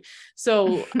fine.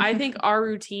 So I think our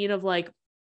routine of like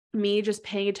me just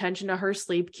paying attention to her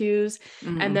sleep cues,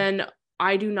 and then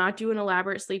I do not do an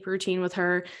elaborate sleep routine with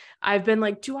her. I've been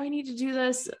like, do I need to do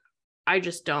this? I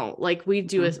just don't. Like we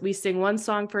do is we sing one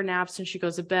song for naps and she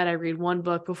goes to bed. I read one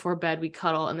book before bed, we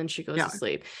cuddle, and then she goes to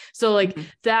sleep. So like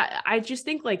that, I just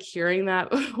think like hearing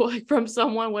that like from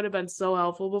someone would have been so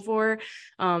helpful before,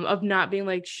 of not being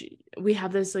like, we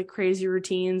have this like crazy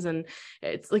routines, and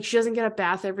it's like, she doesn't get a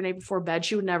bath every night before bed.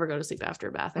 She would never go to sleep after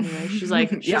a bath anyway. She's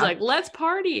like, let's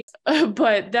party.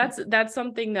 But that's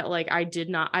something that like,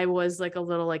 I was like a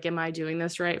little like, am I doing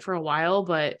this right for a while?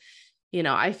 But you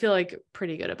know, I feel like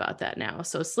pretty good about that now.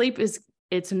 So sleep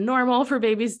it's normal for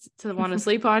babies to want to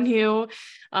sleep on you.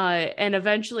 And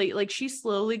eventually like she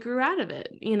slowly grew out of it,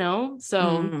 you know,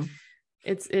 so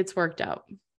it's worked out.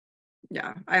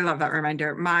 Yeah. I love that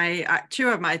reminder. My, 2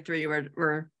 of my 3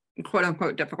 were quote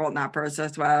unquote difficult nappers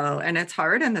as well. And it's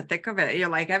hard in the thick of it. You're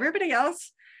like, everybody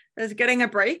else is getting a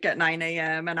break at 9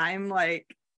 a.m. and I'm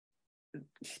like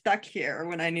stuck here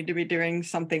when I need to be doing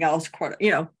something else, quote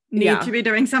unquote.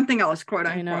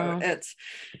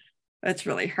 It's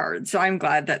really hard. So I'm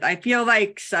glad that I feel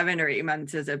like 7 or 8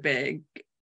 months is a big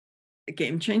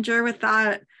game changer with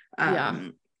that.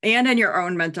 And in your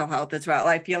own mental health as well.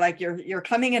 I feel like you're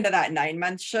coming into that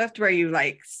 9-month shift where you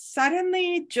like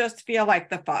suddenly just feel like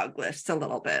the fog lifts a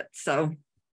little bit. So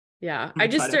yeah,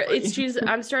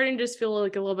 I'm starting to just feel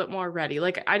like a little bit more ready.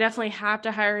 Like I definitely have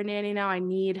to hire a nanny now. I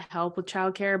need help with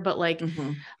childcare, but like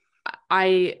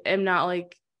I am not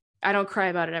like, I don't cry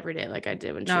about it every day like I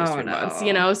did when she was 3 months,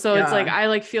 you know? So it's like, I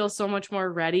like feel so much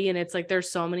more ready, and it's like,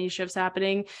 there's so many shifts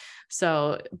happening.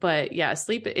 So, but yeah,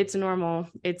 sleep, it's normal.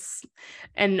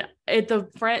 The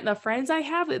friends I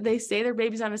have, they say their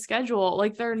baby's on a schedule.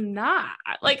 Like they're not.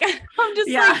 Like, I'm just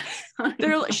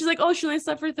like, she's like, oh, she only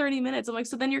slept for 30 minutes. I'm like,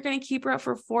 so then you're going to keep her up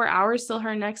for 4 hours till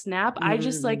her next nap. I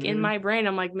just like in my brain,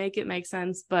 I'm like, make it make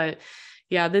sense. But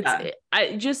yeah,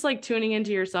 I just like tuning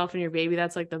into yourself and your baby.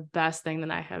 That's like the best thing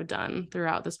that I have done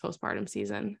throughout this postpartum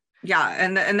season. Yeah.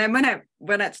 And then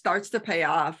when it starts to pay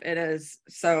off, it is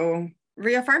so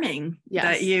reaffirming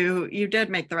that you did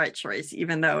make the right choice,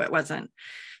 even though it wasn't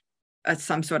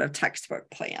some sort of textbook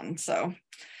plan. So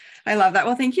I love that.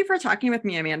 Well, thank you for talking with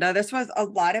me, Amanda. This was a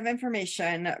lot of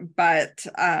information, but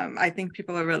I think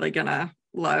people are really gonna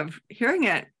love hearing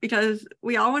it, because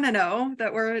we all want to know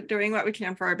that we're doing what we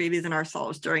can for our babies and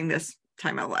ourselves during this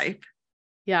time of life.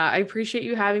 Yeah, I appreciate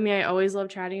you having me. I always love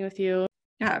chatting with you.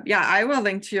 Yeah, I will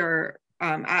link to your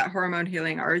at Hormone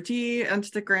Healing RD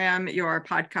Instagram, your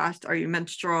podcast, Are You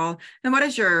Menstrual? And what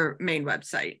is your main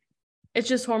website? It's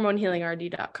just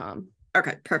hormonehealingrd.com.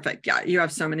 Okay, perfect. Yeah, you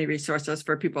have so many resources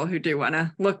for people who do want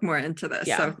to look more into this.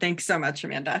 Yeah. So thanks so much,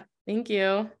 Amanda. Thank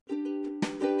you.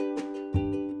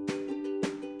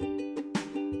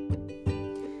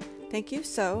 Thank you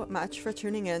so much for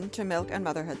tuning in to Milk and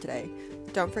Motherhood today.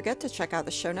 Don't forget to check out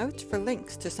the show notes for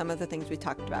links to some of the things we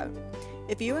talked about.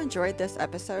 If you enjoyed this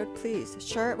episode, please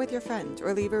share it with your friends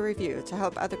or leave a review to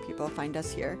help other people find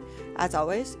us here. As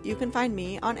always, you can find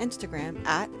me on Instagram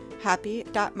at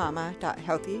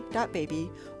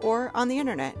happy.mama.healthy.baby or on the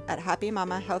internet at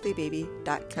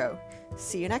happymamahealthybaby.co.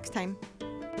 See you next time.